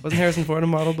 Wasn't Harrison Ford a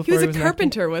model before? He was a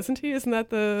carpenter, wasn't he? Isn't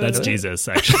that the... That's Jesus,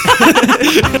 actually.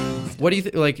 What do you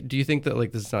like? Do you think that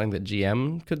like this is something that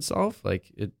GM could solve?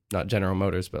 Like, not General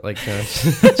Motors, but like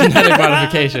genetic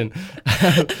modification.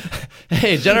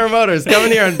 Hey, General Motors, come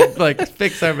in here and like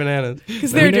fix our bananas.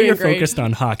 Because I they're know doing you're great. focused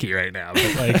on hockey right now,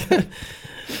 but like,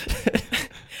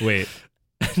 wait,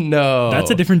 No, that's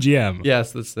a different GM.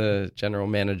 Yes, that's the general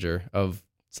manager of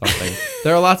something.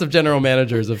 There are lots of general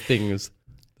managers of things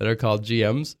that are called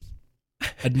GMs.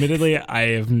 Admittedly, I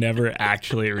have never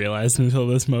actually realized until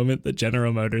this moment that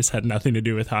General Motors had nothing to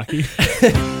do with hockey.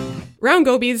 Round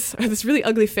gobies are this really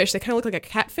ugly fish. They kind of look like a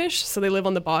catfish, so they live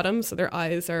on the bottom, so their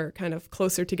eyes are kind of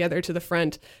closer together to the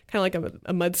front, kind of like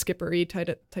a mud skippery type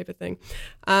of thing.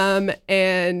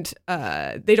 And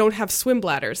they don't have swim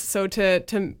bladders, so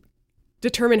to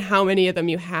determine how many of them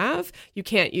you have, you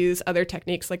can't use other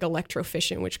techniques like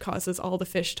electrofishing, which causes all the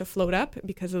fish to float up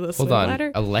because of the swim Hold on,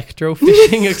 bladder.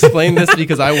 electrofishing? Explain this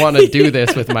because I want to do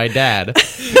this with my dad.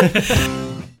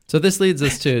 So this leads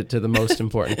us to the most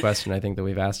important question I think that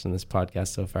we've asked in this podcast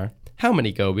so far. How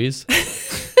many gobies?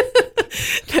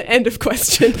 End of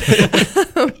question.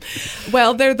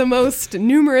 Well, they're the most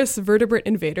numerous vertebrate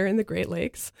invader in the Great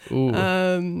Lakes.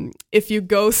 If you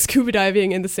go scuba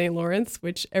diving in the St. Lawrence,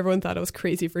 which everyone thought I was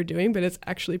crazy for doing, but it's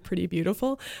actually pretty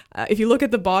beautiful. If you look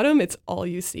at the bottom, it's all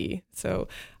you see. So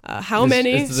how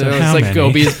many? It's like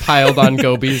gobies piled on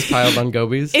gobies piled on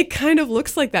gobies. It kind of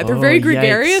looks like that. They're Oh, very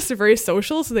gregarious. yikes. They're very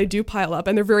social, so they do pile up,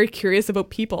 and they're very curious about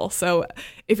people. So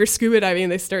if you're scuba diving,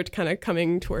 they start kind of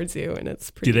coming towards you, and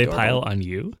it's pretty Do they adorable. pile on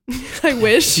you? I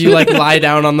wish. Do you like lie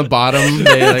down on the bottom?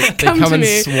 They Come come to and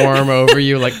me. swarm over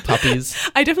you like puppies.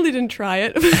 I definitely didn't try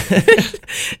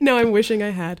it. No, I'm wishing I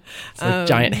had. It's a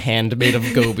giant hand made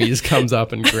of gobies comes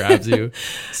up and grabs you.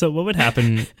 So what would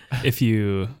happen if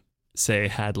you, say,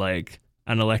 had like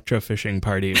an electrofishing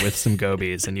party with some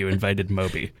gobies and you invited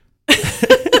Moby?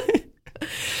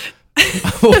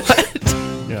 What?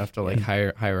 You have to like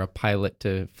hire a pilot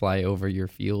to fly over your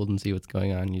field and see what's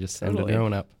going on. You just send Totally. a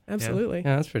drone up. Absolutely.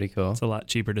 Yeah, that's pretty cool. It's a lot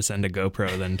cheaper to send a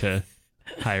GoPro than to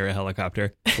hire a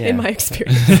helicopter. Yeah. In my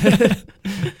experience.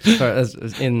 So as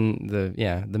in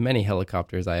the many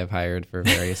helicopters I have hired for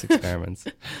various experiments,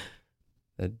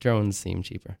 the drones seem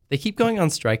cheaper. They keep going on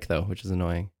strike though, which is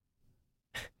annoying.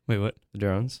 Wait, what? The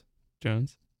drones,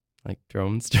 Jones? like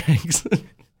drone strikes.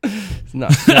 It's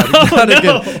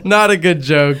not a good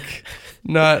joke.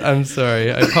 I'm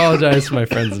sorry. I apologize to my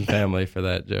friends and family for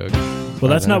that joke. Well,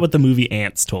 that's not what the movie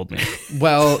Ants told me.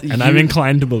 Well, And I'm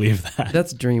inclined to believe that.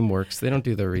 That's DreamWorks. They don't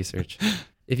do their research.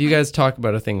 If you guys talk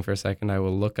about a thing for a second, I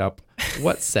will look up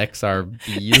what sex are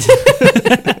bees.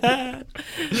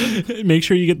 Make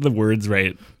sure you get the words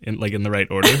right, in the right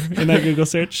order in that Google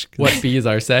search. 'Cause- What bees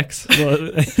are sex?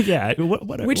 Well, yeah.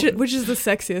 Which is the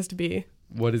sexiest bee?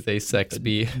 What is a sex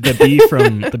bee?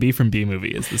 the bee from Bee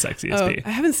Movie is the sexiest Oh, bee. I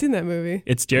haven't seen that movie.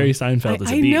 It's Jerry Seinfeld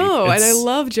as a I bee. know, and I It's-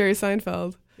 love Jerry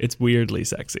Seinfeld. It's weirdly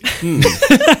sexy.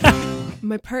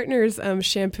 My partner's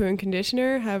shampoo and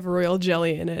conditioner have royal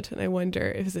jelly in it, and I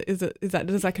wonder does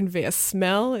that convey a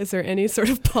smell? Is there any sort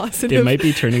of positive? It might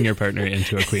be turning your partner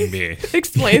into a queen bee.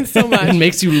 Explains so It much.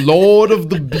 makes you Lord of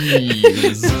the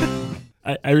Bees.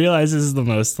 I realize this is the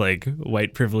most like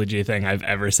white privilegey thing I've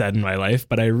ever said in my life,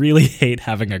 but I really hate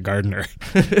having a gardener.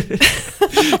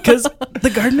 Because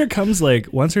the gardener comes like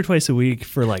once or twice a week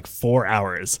for like 4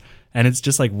 hours. And it's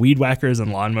just like weed whackers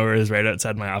and lawnmowers right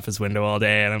outside my office window all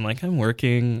day. And I'm like, I'm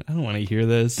working. I don't want to hear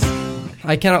this.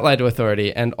 I cannot lie to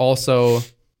authority. And also,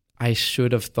 I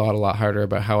should have thought a lot harder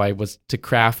about how I was to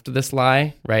craft this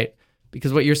lie, right?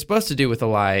 Because what you're supposed to do with a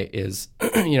lie is,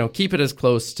 keep it as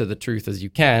close to the truth as you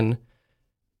can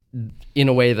in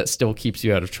a way that still keeps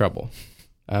you out of trouble.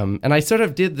 And I sort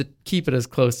of did keep it as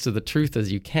close to the truth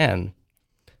as you can.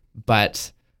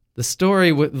 But the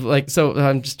story so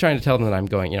I'm just trying to tell them that I'm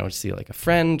going, to see like a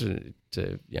friend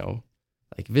to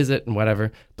like visit and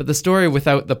whatever. But the story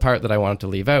without the part that I wanted to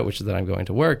leave out, which is that I'm going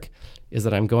to work, is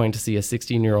that I'm going to see a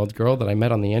 16-year-old girl that I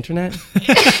met on the internet.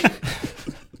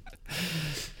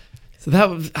 So that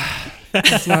was,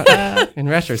 it's not, in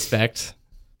retrospect,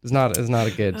 is not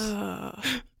a good,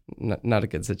 not a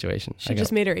good situation. She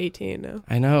just made her 18 now.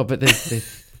 I know, but they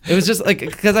it was just like,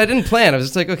 because I didn't plan. I was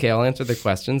just like, okay, I'll answer the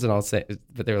questions and I'll say,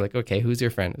 but they were like, okay, who's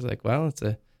your friend? I was like, well, it's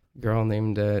a girl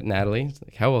named Natalie. It's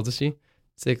like, how old is she?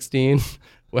 16.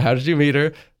 Well, how did you meet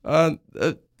her?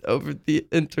 over the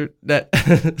internet.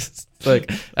 It's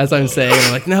like, as I'm saying,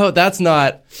 I'm like, no, that's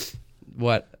not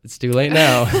what. It's too late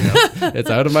now. It's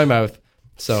out of my mouth.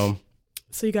 So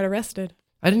you got arrested.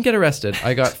 I didn't get arrested.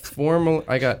 I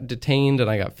got detained and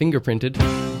I got fingerprinted.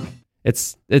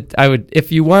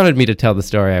 If you wanted me to tell the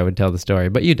story, I would tell the story,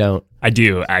 but you don't. I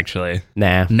do, actually.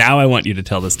 Nah. Now I want you to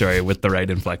tell the story with the right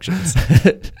inflections.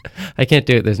 I can't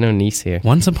do it. There's no niece here.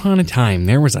 Once upon a time,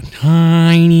 there was a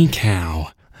tiny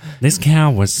cow. This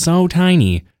cow was so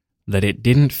tiny that it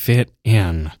didn't fit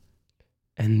in.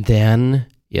 And then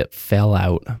it fell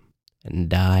out and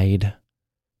died.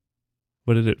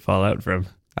 What did it fall out from?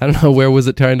 I don't know. Where was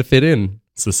it trying to fit in?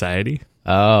 Society?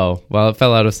 Oh, well, it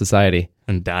fell out of society.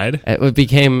 And died? It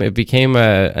became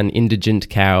an indigent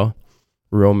cow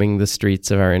roaming the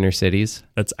streets of our inner cities.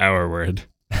 That's our word.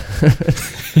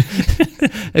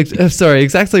 Sorry,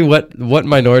 exactly what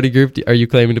minority group are you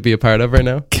claiming to be a part of right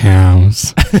now?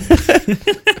 Cows.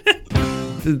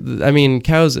 I mean,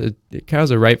 cows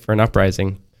are ripe for an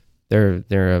uprising.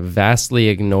 They're a vastly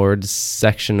ignored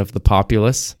section of the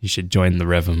populace. You should join the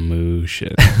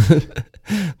revolution.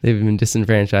 They've been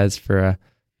disenfranchised for a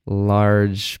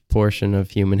large portion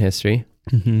of human history.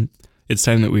 Mm-hmm. It's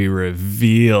time that we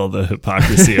reveal the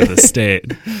hypocrisy of the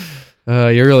state.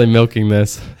 You're really milking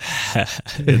this.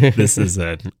 This is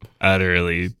an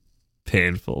utterly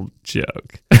painful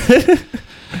joke.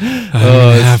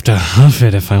 I have to huff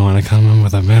it if I want to come in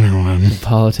with a better one.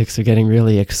 Politics are getting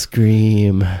really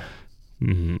extreme.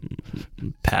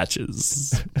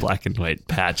 Patches, black and white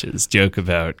patches. Joke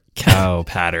about cow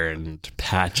patterned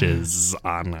patches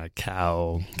on a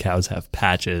cow. Cows have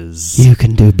patches. You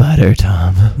can do better,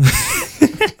 Tom.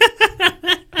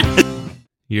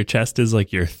 Your chest is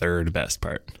like your third best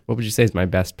part. What would you say is my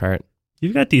best part?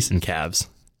 You've got decent calves.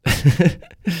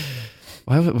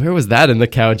 Where was that in the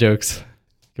cow jokes?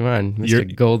 Come on,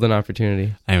 Mr. Golden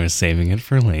opportunity. I was saving it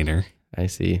for later. I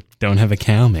see. Don't have a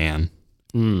cow, man.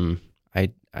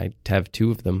 I have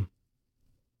two of them.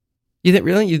 You think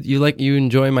really? You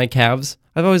enjoy my calves?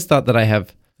 I've always thought that I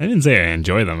didn't say I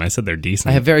enjoy them. I said they're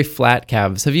decent. I have very flat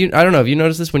calves. I don't know. Have you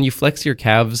noticed this? When you flex your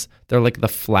calves, they're like the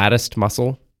flattest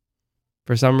muscle.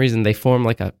 For some reason, they form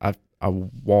like a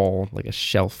wall, like a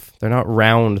shelf. They're not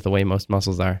round the way most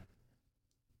muscles are.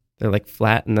 They're like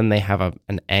flat, and then they have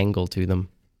an angle to them.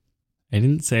 I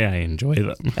didn't say I enjoy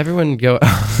them. Everyone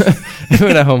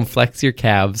at home, flex your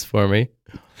calves for me.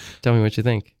 Tell me what you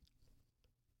think.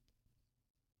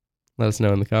 Let us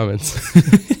know in the comments.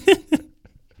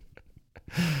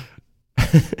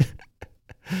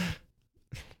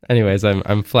 Anyways,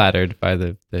 I'm flattered by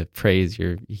the praise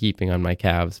you're heaping on my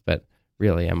calves, but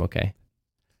really, I'm okay.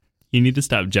 You need to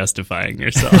stop justifying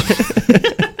yourself.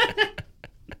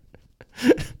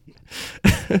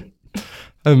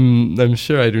 I'm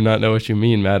sure I do not know what you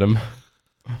mean, madam.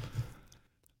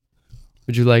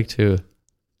 Would you like to?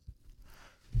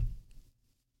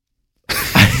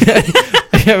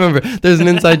 I can't remember. There's an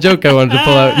inside joke I wanted to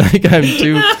pull out. Like I'm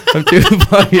too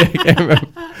foggy. I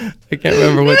can't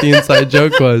remember what the inside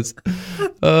joke was.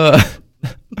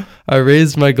 I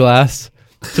raised my glass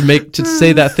to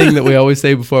say that thing that we always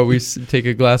say before we take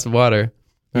a glass of water.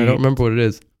 I don't remember what it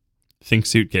is. Think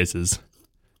suitcases.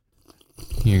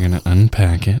 You're gonna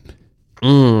unpack it.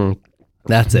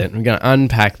 That's it. I'm gonna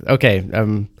unpack.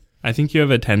 Okay. I think you have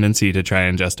a tendency to try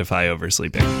and justify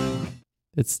oversleeping.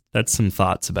 That's some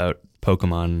thoughts about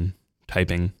Pokemon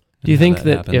typing. Do you think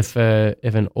that if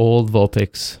an old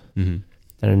Vulpix and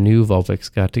a new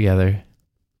Vulpix got together,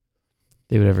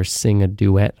 they would ever sing a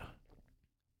duet?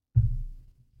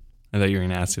 I thought you were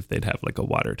gonna ask if they'd have like a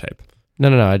water type.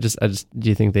 No. I just. Do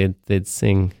you think they'd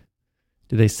sing?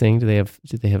 Do they sing? Do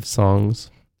they have songs?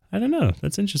 I don't know.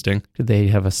 That's interesting. Did they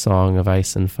have a song of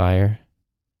ice and fire?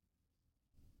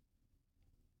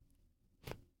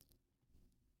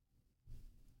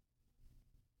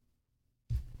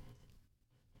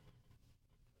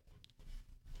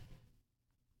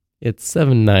 It's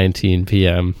 7:19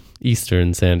 p.m.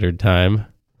 Eastern Standard Time.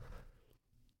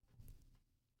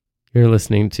 You're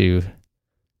listening to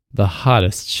the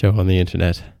hottest show on the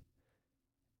internet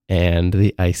and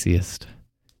the iciest.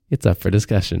 It's up for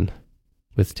discussion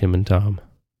with Tim and Tom.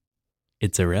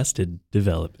 It's Arrested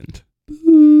Development.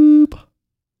 Boop.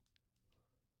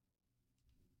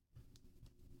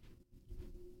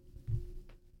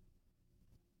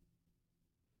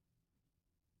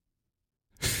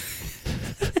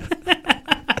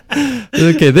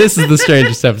 Okay, this is the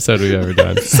strangest episode we've ever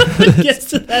done. It gets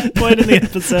to that point in the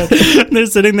episode. They're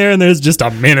sitting there and there's just a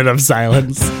minute of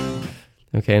silence.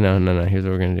 Okay, no. Here's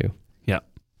what we're going to do. Yeah.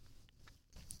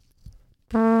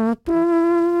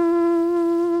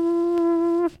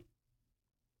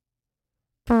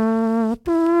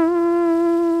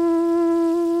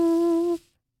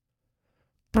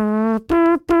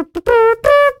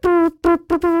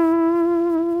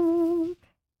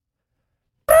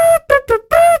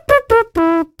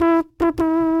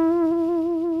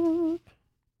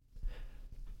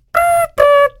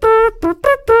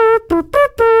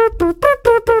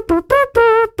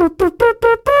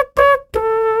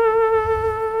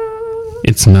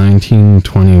 It's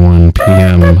 19:21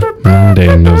 p.m.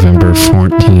 Monday, November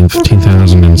 14th,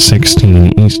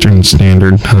 2016 Eastern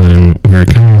Standard Time. We're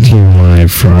coming to you live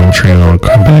from Montreal,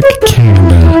 Quebec,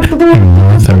 Canada, in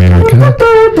North America,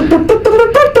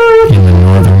 in the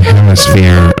northern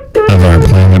hemisphere of our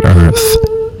planet Earth.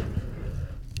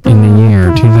 In the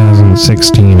year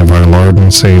 2016 of our Lord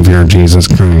and Savior Jesus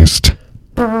Christ.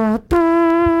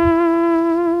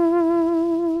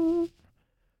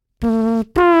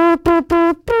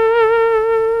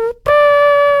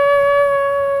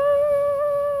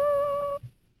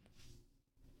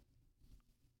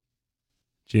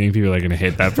 Do you think people are going to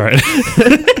hate that part?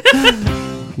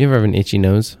 You ever have an itchy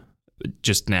nose?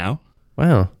 Just now?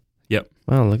 Wow. Yep.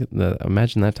 Wow, look at the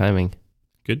imagine that timing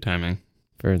Good timing.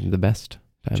 for the best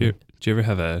timing. Do you ever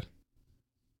have a...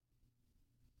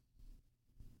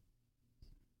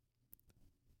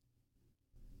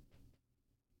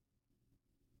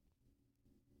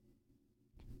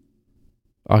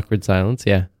 Awkward silence,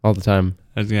 yeah, all the time.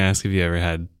 I was going to ask if you ever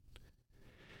had...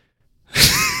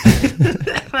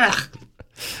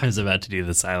 I was about to do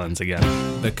the silence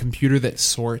again. The computer that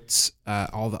sorts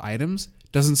all the items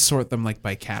doesn't sort them like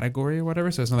by category or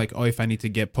whatever. So it's not like, oh, if I need to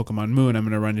get Pokemon Moon, I'm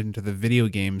going to run it into the video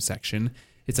game section.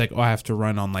 It's like, oh, I have to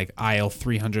run on like aisle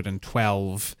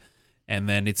 312, and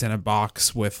then it's in a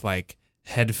box with like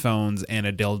headphones and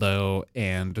a dildo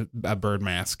and a bird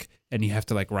mask, and you have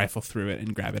to like rifle through it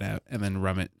and grab it out, and then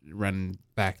run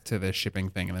back to the shipping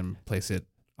thing, and then place it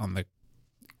on the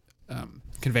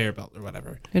conveyor belt or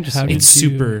whatever. Interesting. did It's you-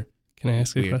 super Can I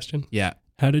ask a weird. question? Yeah.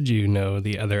 How did you know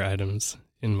the other items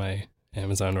in my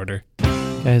Amazon order?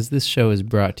 Guys, this show is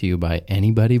brought to you by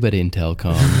anybody but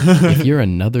Intelcom. If you're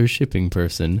another shipping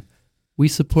person, we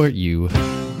support you.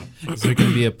 Is there going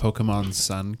to be a Pokemon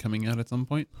Sun coming out at some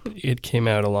point? It came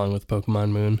out along with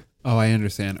Pokemon Moon. Oh, I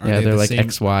understand. Are Yeah, they they're the like same,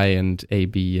 X, Y, and A,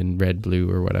 B, and red, blue,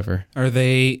 or whatever. Are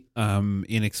they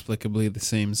inexplicably the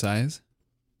same size?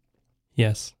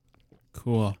 Yes.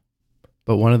 Cool.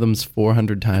 But one of them's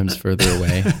 400 times further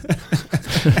away.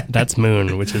 That's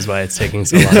Moon, which is why it's taking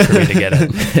so long for me to get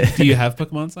it. Do you have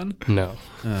Pokemon Sun? No.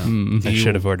 Mm. I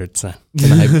should have ordered Sun.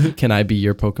 Can I be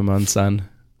your Pokemon Sun?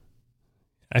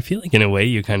 I feel like in a way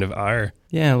you kind of are.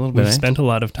 Yeah, a little We've bit. spent a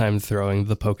lot of time throwing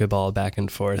the Pokeball back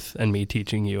and forth and me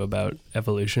teaching you about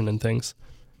evolution and things.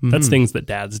 That's things that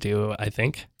dads do, I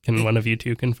think. Can one of you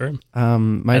two confirm?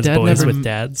 My As dad boys never with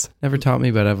dads? never taught me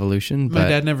about evolution, My but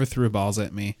dad never threw balls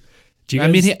at me. Do you I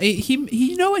mean, guys- he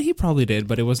you know what? He probably did,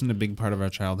 but it wasn't a big part of our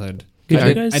childhood. Could I,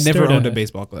 you guys I never start owned a a-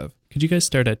 baseball glove. Could you guys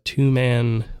start a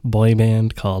two-man boy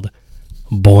band called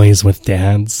Boys with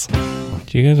Dads?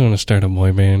 Do you guys want to start a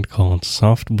boy band called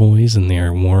Soft Boys and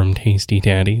Their Warm, Tasty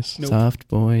Daddies? soft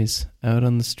boys out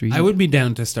on the street. I would be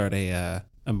down to start a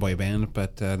boy band,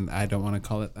 but I don't want to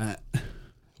call it that.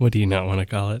 What do you not want to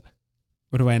call it?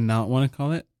 What do I not want to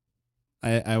call it?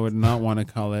 I would not want to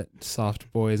call it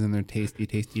Soft Boys and Their Tasty,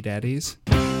 Tasty Daddies.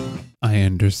 I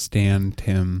understand,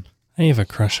 Tim. I have a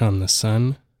crush on the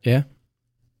sun. Yeah.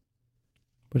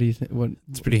 What do you think? What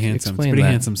It's pretty handsome. Explain It's pretty that.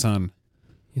 handsome son.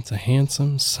 It's a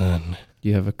handsome sun. Do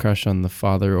you have a crush on the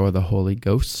Father or the Holy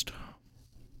Ghost?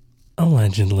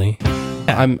 Allegedly.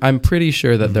 I'm pretty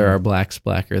sure that there are blacks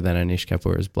blacker than Anish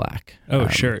Kapoor is black. Oh,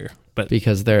 sure. But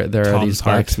Because there are Tom's these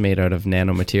heart. blacks made out of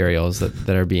nanomaterials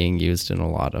that are being used in a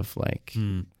lot of like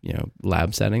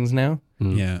lab settings now.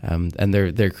 mm, Yeah. And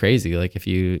they're crazy. Like if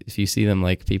you see them,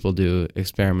 like people do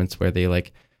experiments where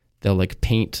they'll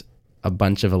paint a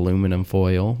bunch of aluminum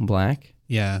foil black,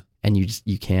 Yeah. and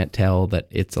you can't tell that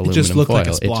it's It aluminum just looked foil. like a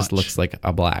It just splotch. looks like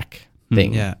a black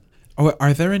thing. Yeah.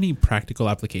 Are there any practical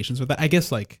applications with that? I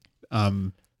guess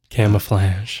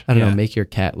camouflage. I don't Yeah. know, make your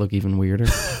cat look even weirder.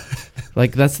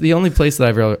 Like that's the only place that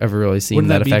I've ever really seen Wouldn't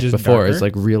that that be effect just before is darker?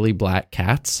 like really black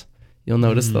cats. You'll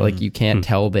notice that like you can't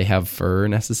tell they have fur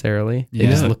necessarily. They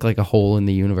just Yeah. look like a hole in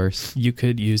the universe. You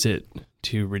could use it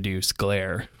to reduce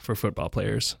glare for football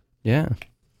players. Yeah.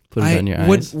 Put it on your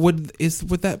eyes. would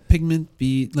that pigment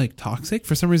be like toxic?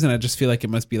 For some reason, I just feel like it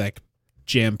must be like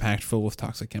jam packed full with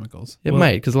toxic chemicals. It well,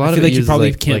 might, because a lot I of feel it like you uses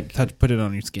probably like, can't put it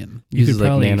on your skin. You uses could like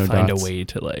probably nano find a dots way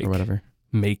to like or whatever.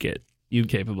 make it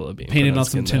capable of being Paint put it on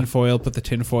some skin, tin though. foil. Put the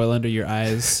tin foil under your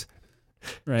eyes.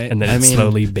 Right. And then I it mean-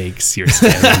 slowly bakes your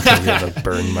skin until you have a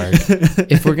burn mark.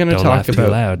 If we're gonna Don't talk laugh too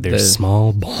about loud. There's the-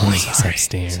 small boys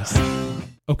upstairs.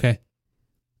 Okay.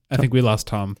 I think we lost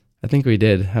Tom. I think we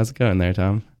did. How's it going there,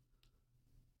 Tom?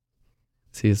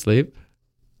 Is he asleep?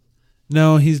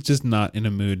 No, he's just not in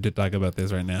a mood to talk about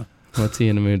this right now. What's he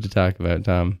in a mood to talk about,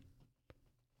 Tom?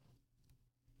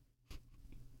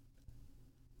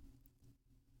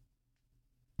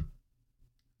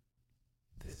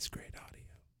 This is great audio.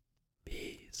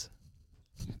 Bees.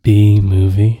 B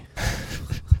movie.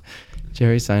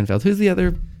 Jerry Seinfeld. Who's the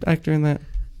other actor in that?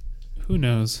 Who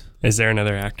knows? Is there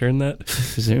another actor in that?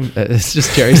 Presume it's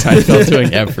just Jerry Seinfeld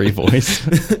doing every voice.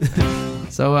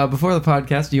 So before the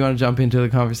podcast, do you want to jump into the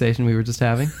conversation we were just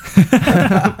having?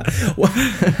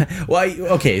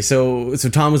 Okay. So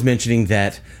Tom was mentioning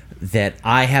that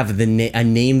I have a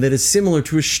name that is similar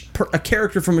to a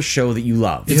character from a show that you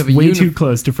love. It's way too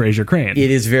close to Fraser Crane. It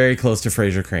is very close to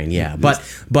Fraser Crane. Yeah, but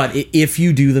if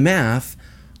you do the math,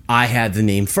 I had the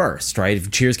name first, right? If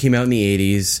Cheers came out in the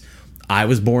 80s, I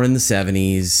was born in the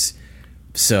 70s.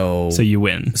 So you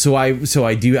win. So I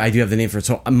do have the name for it.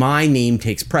 So my name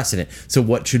takes precedent. So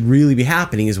what should really be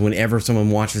happening is whenever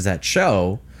someone watches that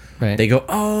show, Right. they go,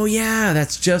 "Oh yeah,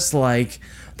 that's just like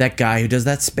that guy who does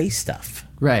that space stuff."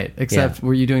 Right. Except,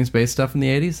 were you doing space stuff in the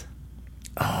 80s?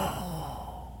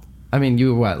 Oh. I mean,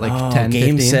 you were what, like 10,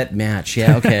 game 15? set match.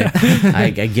 Yeah, okay. I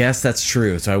guess that's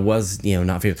true. So I was,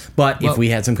 not famous. But if we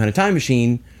had some kind of time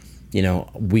machine,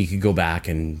 we could go back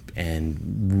and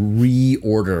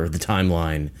reorder the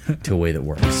timeline to a way that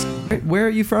works. Where are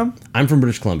you from? I'm from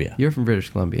British Columbia. You're from British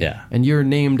Columbia. Yeah. And you're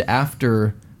named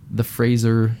after the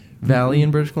Fraser Valley in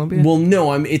British Columbia? Well,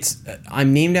 no,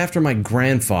 I'm named after my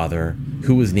grandfather,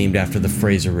 who was named after the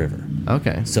Fraser River.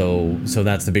 Okay. So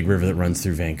that's the big river that runs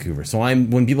through Vancouver. So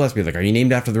when people ask me, like, are you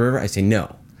named after the river? I say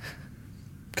no.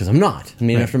 Because I'm not. I'm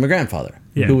named after my grandfather,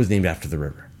 who was named after the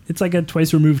river. It's like a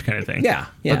twice removed kind of thing. Yeah.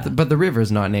 But the river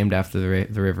is not named after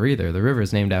the river either. The river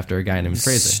is named after a guy named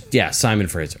Fraser. Yeah, Simon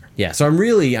Fraser. Yeah, so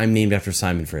I'm named after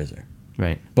Simon Fraser.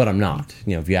 Right. But I'm not.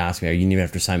 If you ask me, are you named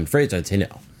after Simon Fraser? I'd say no.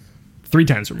 3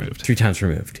 times removed. 3 times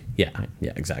removed. Yeah,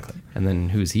 exactly. And then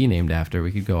who's he named after?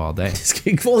 We could go all day.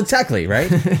 Well, exactly, right?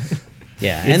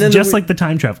 Yeah. It's and then just like the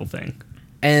time travel thing.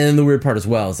 And the weird part as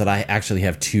well is that I actually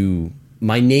have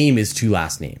my name is 2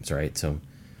 last names, right? So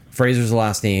Fraser's the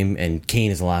last name and Kane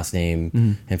is the last name.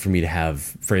 Mm-hmm. And for me to have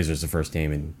Fraser as the first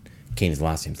name and Kane as the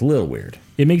last name is a little weird.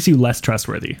 It makes you less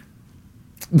trustworthy.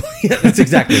 Yeah, that's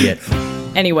exactly it.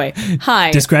 Anyway,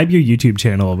 hi. Describe your YouTube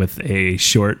channel with a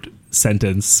short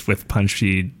sentence with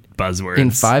punchy buzzwords.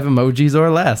 In 5 emojis or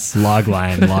less. Log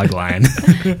line.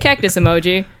 Cactus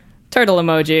emoji, turtle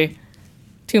emoji,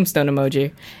 tombstone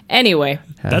emoji. Anyway.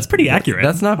 That's pretty accurate.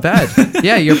 That's not bad.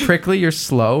 Yeah, you're prickly, you're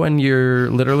slow, and you're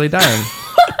literally dying.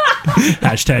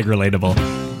 Hashtag relatable.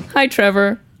 Hi,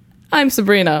 Trevor. I'm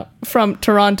Sabrina from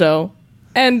Toronto.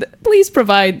 And please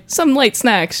provide some light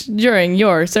snacks during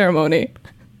your ceremony.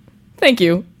 Thank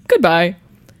you. Goodbye.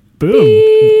 Boom.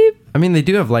 Beep. I mean, they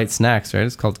do have light snacks, right?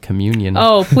 It's called communion.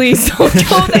 Oh, please don't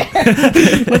go there.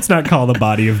 Let's not call the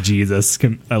body of Jesus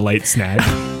a light snack.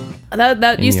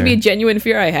 That used to be a genuine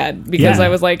fear I had because Yeah. I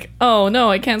was like, oh no,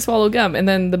 I can't swallow gum. And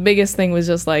then the biggest thing was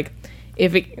just like,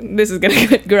 this is going to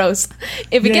get gross.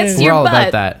 If it gets to We're your all butt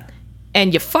about that.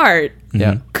 and you fart,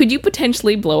 Yeah. could you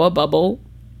potentially blow a bubble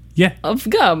Yeah. of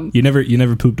gum? You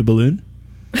never pooped a balloon?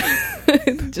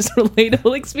 Just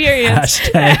relatable experience.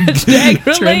 Hashtag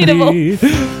relatable.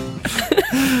 trendy.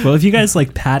 Well, if you guys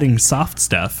like patting soft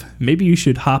stuff, maybe you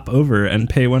should hop over and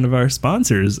pay one of our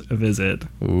sponsors a visit.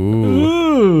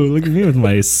 Ooh, look at me with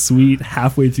my sweet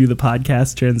halfway through the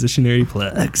podcast transitionary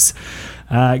plugs.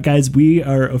 Guys, we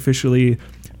are officially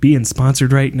being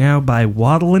sponsored right now by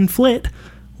Waddle and Flit.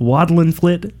 Waddle and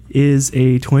Flit is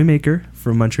a toy maker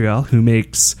from Montreal who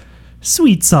makes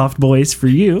sweet soft boys for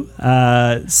you.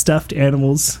 Stuffed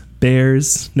animals,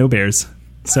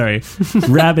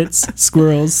 rabbits,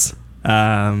 squirrels,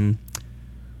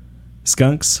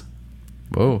 skunks.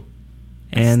 Whoa.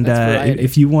 And variety.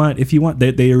 if you want,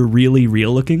 they are really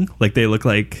real looking. Like they look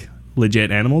like legit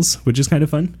animals, which is kind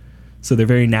of fun. So they're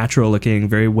very natural looking,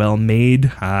 very well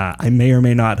made. I may or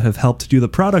may not have helped do the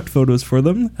product photos for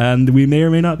them, and we may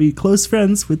or may not be close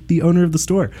friends with the owner of the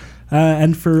store.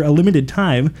 And for a limited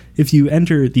time, if you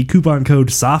enter the coupon code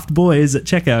SOFTBOYS at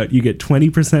checkout, you get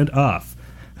 20% off.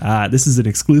 This is an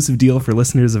exclusive deal for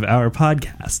listeners of our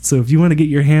podcast. So if you want to get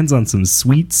your hands on some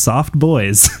sweet soft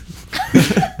boys,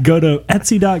 go to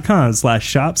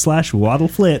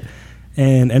etsy.com/shop/waddleflit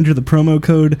and enter the promo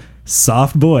code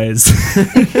SOFTBOYS.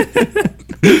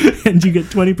 And you get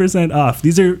 20% off.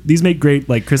 These make great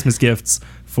like Christmas gifts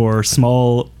for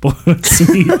small,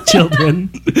 sweet children.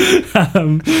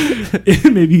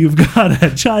 Maybe you've got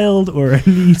a child or a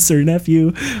niece or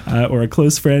nephew or a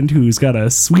close friend who's got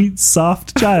a sweet,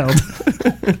 soft child.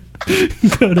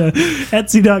 Go to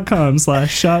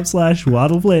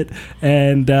etsy.com/shop/waddleflit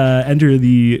and enter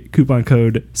the coupon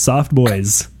code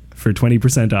SOFTBOYS for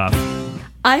 20% off.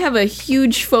 I have a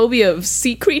huge phobia of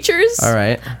sea creatures. All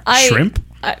right. Shrimp?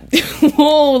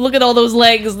 Whoa, look at all those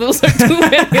legs. Those are too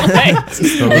many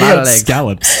legs. A lot of legs.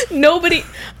 Scallops. Nobody.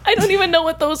 I don't even know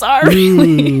what those are,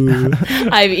 really.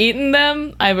 I've eaten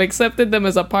them. I've accepted them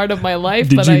as a part of my life.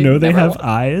 Did but you I know they never have wa-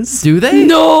 eyes? Do they?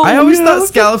 No, I always no. thought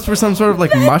scallops were some sort of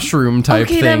like mushroom type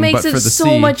Okay, thing, that makes but it for the so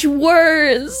sea. much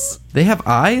worse. They have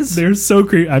eyes? They're so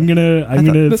creepy. I'm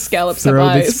gonna the scallops have throw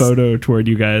eyes. this photo toward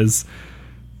you guys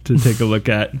to take a look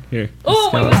at. Here. Oh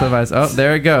my Scallops god! have eyes. Oh,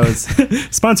 there it goes.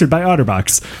 Sponsored by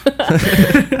Otterbox.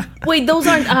 Wait, those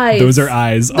aren't eyes. Those are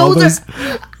eyes. All Those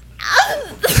those.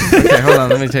 Okay, hold on.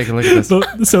 Let me take a look at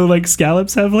this. So like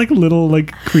scallops have like little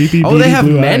like creepy. Oh, they beady have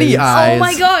blue many eyes. Oh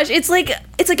my gosh! It's like a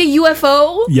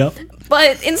UFO. Yep.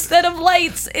 But instead of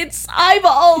lights, it's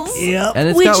eyeballs. Yep. And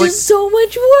it's which got like. is so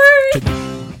much worse.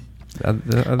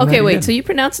 Okay, wait. So you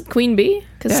pronounce it Queen Bee?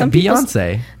 Because yeah,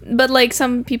 Beyonce. but like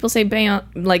some people say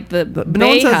like the no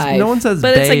one says- Bayhive. no one says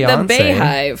but it's like Beyonce. the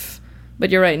Bayhive. But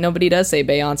you're right. Nobody does say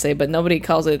Beyonce, but nobody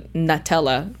calls it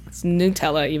Nutella. It's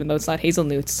Nutella, even though it's not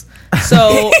hazelnuts.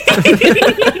 So.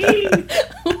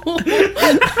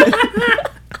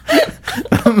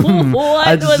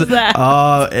 What was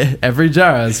that? Every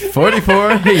jar has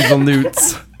 44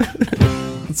 hazelnuts.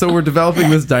 So we're developing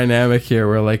this dynamic here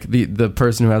where like the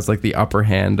person who has like the upper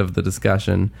hand of the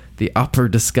discussion, the upper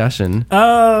discussion.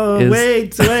 Oh,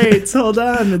 is- wait, hold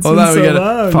on. It's Hold been on, so we gotta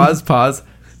long. pause.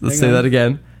 Let's Hang say on. that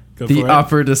again. Go The for it.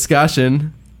 upper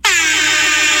discussion.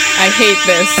 I hate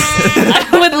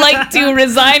this. I would like to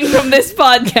resign from this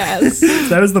podcast.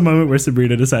 That was the moment where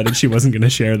Sabrina decided she wasn't going to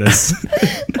share this.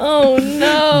 Oh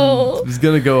no. He's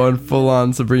gonna go on full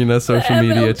on Sabrina social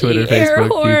media, MLG Twitter, air Facebook,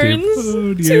 YouTube. horns.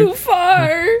 Oh, dear. Too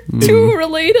far. Too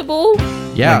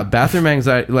relatable. Yeah, bathroom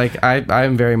anxiety. Like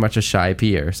I'm very much a shy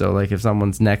peer. So like if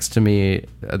someone's next to me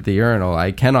at the urinal,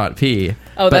 I cannot pee.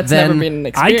 Oh, But that's then- never been an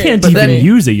I experience. can't for even me.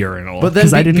 use a urinal But then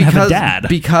because I didn't have a dad.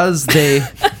 Because they.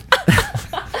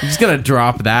 I'm just gonna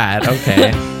drop that.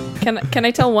 Okay, Can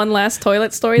I tell one last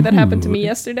toilet story that happened to me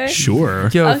yesterday? Sure.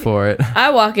 go for it.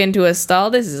 I walk into a stall.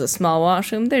 This is a small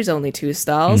washroom. There's only 2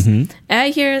 stalls. Mm-hmm. And I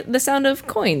hear the sound of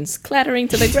coins clattering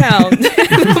to the ground.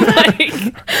 I'm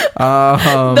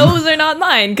like, those are not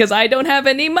mine because I don't have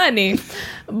any money.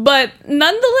 But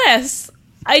nonetheless,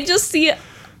 I just see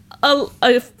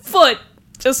a foot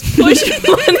just push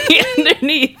money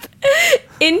underneath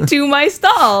into my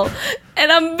stall.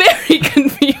 And I'm very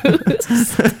confused.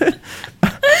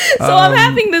 So I'm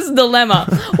having this dilemma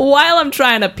while I'm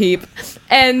trying to peep,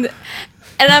 and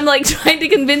I'm like trying to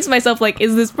convince myself, like,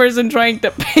 is this person trying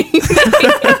to pay me?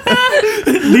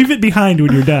 Leave it behind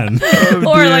when you're done.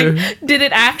 Or like, did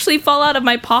it actually fall out of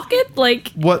my pocket?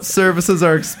 Like, What services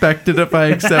are expected if I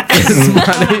accept this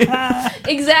money?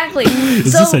 exactly.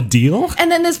 Is this a deal?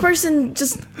 And then this person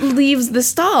just leaves the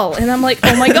stall, and I'm like,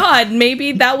 oh my god,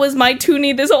 maybe that was my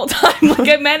toonie this whole time. Like,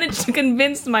 I managed to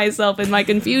convince myself in my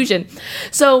confusion.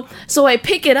 So I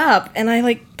pick it up and I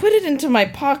like put it into my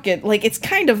pocket. Like, it's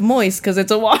kind of moist because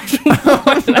it's a washroom.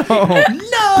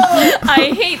 No,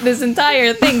 I hate this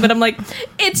entire thing. But I'm like,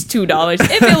 it's $2.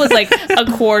 If it was like a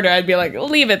quarter, I'd be like,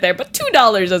 leave it there. But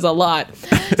 $2 is a lot.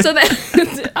 So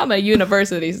that I'm a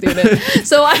university student.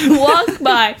 So I walk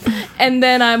by, and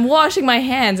then I'm washing my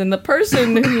hands, and the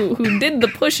person who did the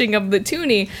pushing of the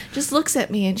toonie just looks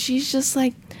at me, and she's just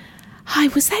like, "Hi,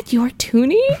 was that your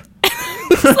toonie?" I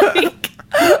was like,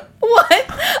 what?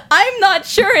 I'm not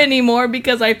sure anymore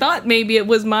because I thought maybe it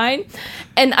was mine.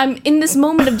 And I'm in this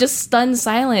moment of just stunned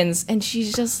silence, and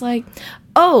she's just like,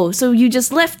 oh, so you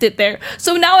just left it there.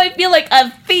 So now I feel like a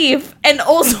thief and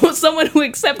also someone who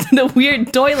accepted a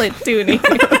weird toilet toonie.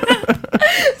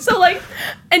 So like,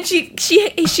 and she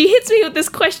hits me with this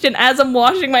question as I'm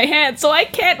washing my hands, so I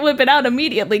can't whip it out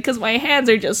immediately because my hands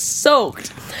are just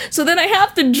soaked. So then I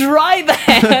have to dry the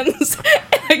hands,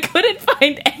 and I couldn't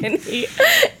find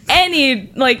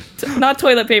any like not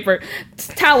toilet paper,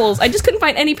 towels. I just couldn't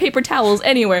find any paper towels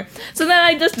anywhere. So then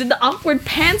I just did the awkward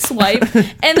pants swipe,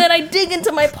 and then I dig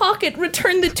into my pocket,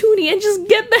 return the toonie, and just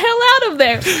get the hell out of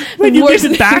there. When you Worse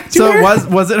give it back to So her?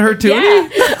 was it her toonie?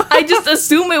 yeah, I just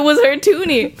assume it was her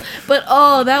toonie. But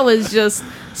oh, that was just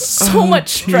so much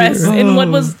stress in what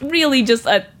was really just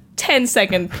a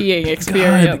 10-second peeing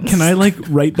experience. God, can I like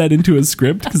write that into a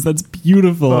script? Because that's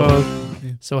beautiful.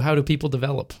 So how do people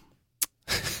develop?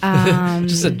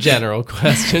 Just a general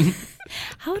question.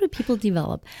 How do people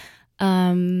develop?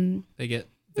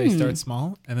 They start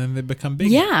small and then they become big.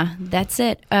 Yeah, that's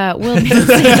it. Well,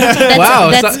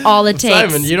 that's all it takes.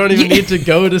 Simon, you don't even need to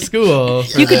go to school.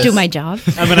 You could do my job.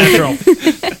 I'm a natural.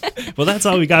 Well, that's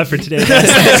all we got for today.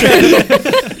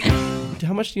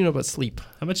 How much do you know about sleep?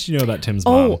 How much do you know about Tim's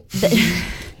mom?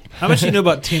 How much do you know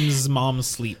about Tim's mom's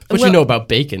sleep? What do you know about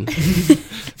bacon?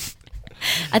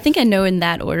 I think I know in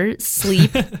that order: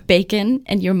 sleep, bacon,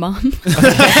 and your mom.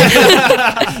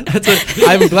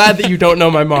 I'm glad that you don't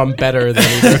know my mom better than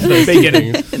either of those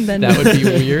things. That would be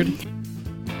weird.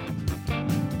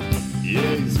 Yeah,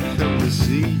 he's come to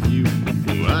see you.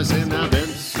 I say now,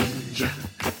 Benson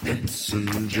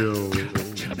Joe,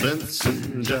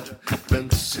 Benson Joe,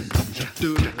 Benson Joe,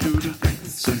 do do do do,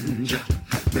 Benson Joe,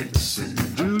 Benson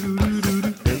do do do do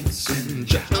do, Benson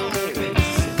Joe.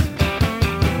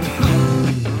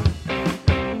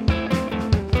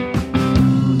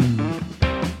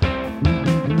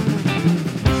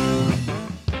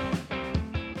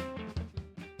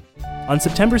 On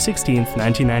September 16th,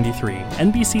 1993,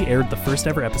 NBC aired the first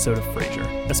ever episode of Frasier,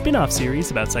 a spin-off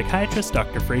series about psychiatrist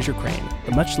Dr. Frasier Crane,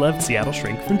 the much-loved Seattle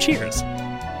shrink from Cheers.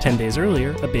 10 days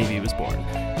earlier, a baby was born.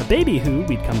 A baby who,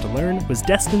 we'd come to learn, was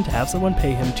destined to have someone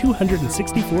pay him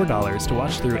 $264 to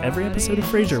watch through every episode of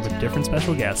Frasier with different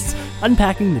special guests,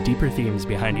 unpacking the deeper themes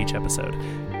behind each episode.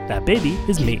 That baby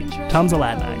is me, Tom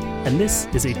Zalatni, and this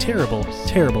is a terrible,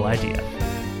 terrible idea.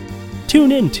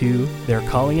 Tune in to They're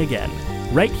Calling Again,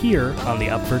 right here on the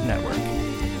Upford Network.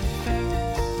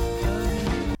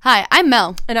 Hi, I'm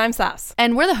Mel. And I'm Sass.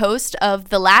 And we're the host of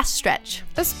The Last Stretch,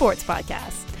 a sports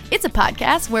podcast. It's a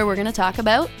podcast where we're going to talk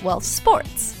about, well,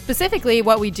 sports. Specifically,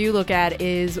 what we do look at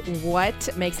is what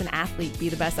makes an athlete be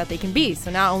the best that they can be.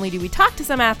 So not only do we talk to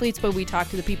some athletes, but we talk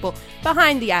to the people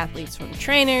behind the athletes, from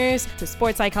trainers to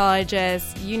sports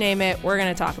psychologists, you name it, we're going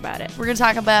to talk about it. We're going to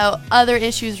talk about other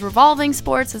issues revolving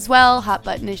sports as well, hot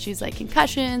button issues like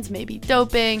concussions, maybe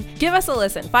doping. Give us a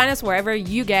listen. Find us wherever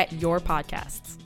you get your podcasts.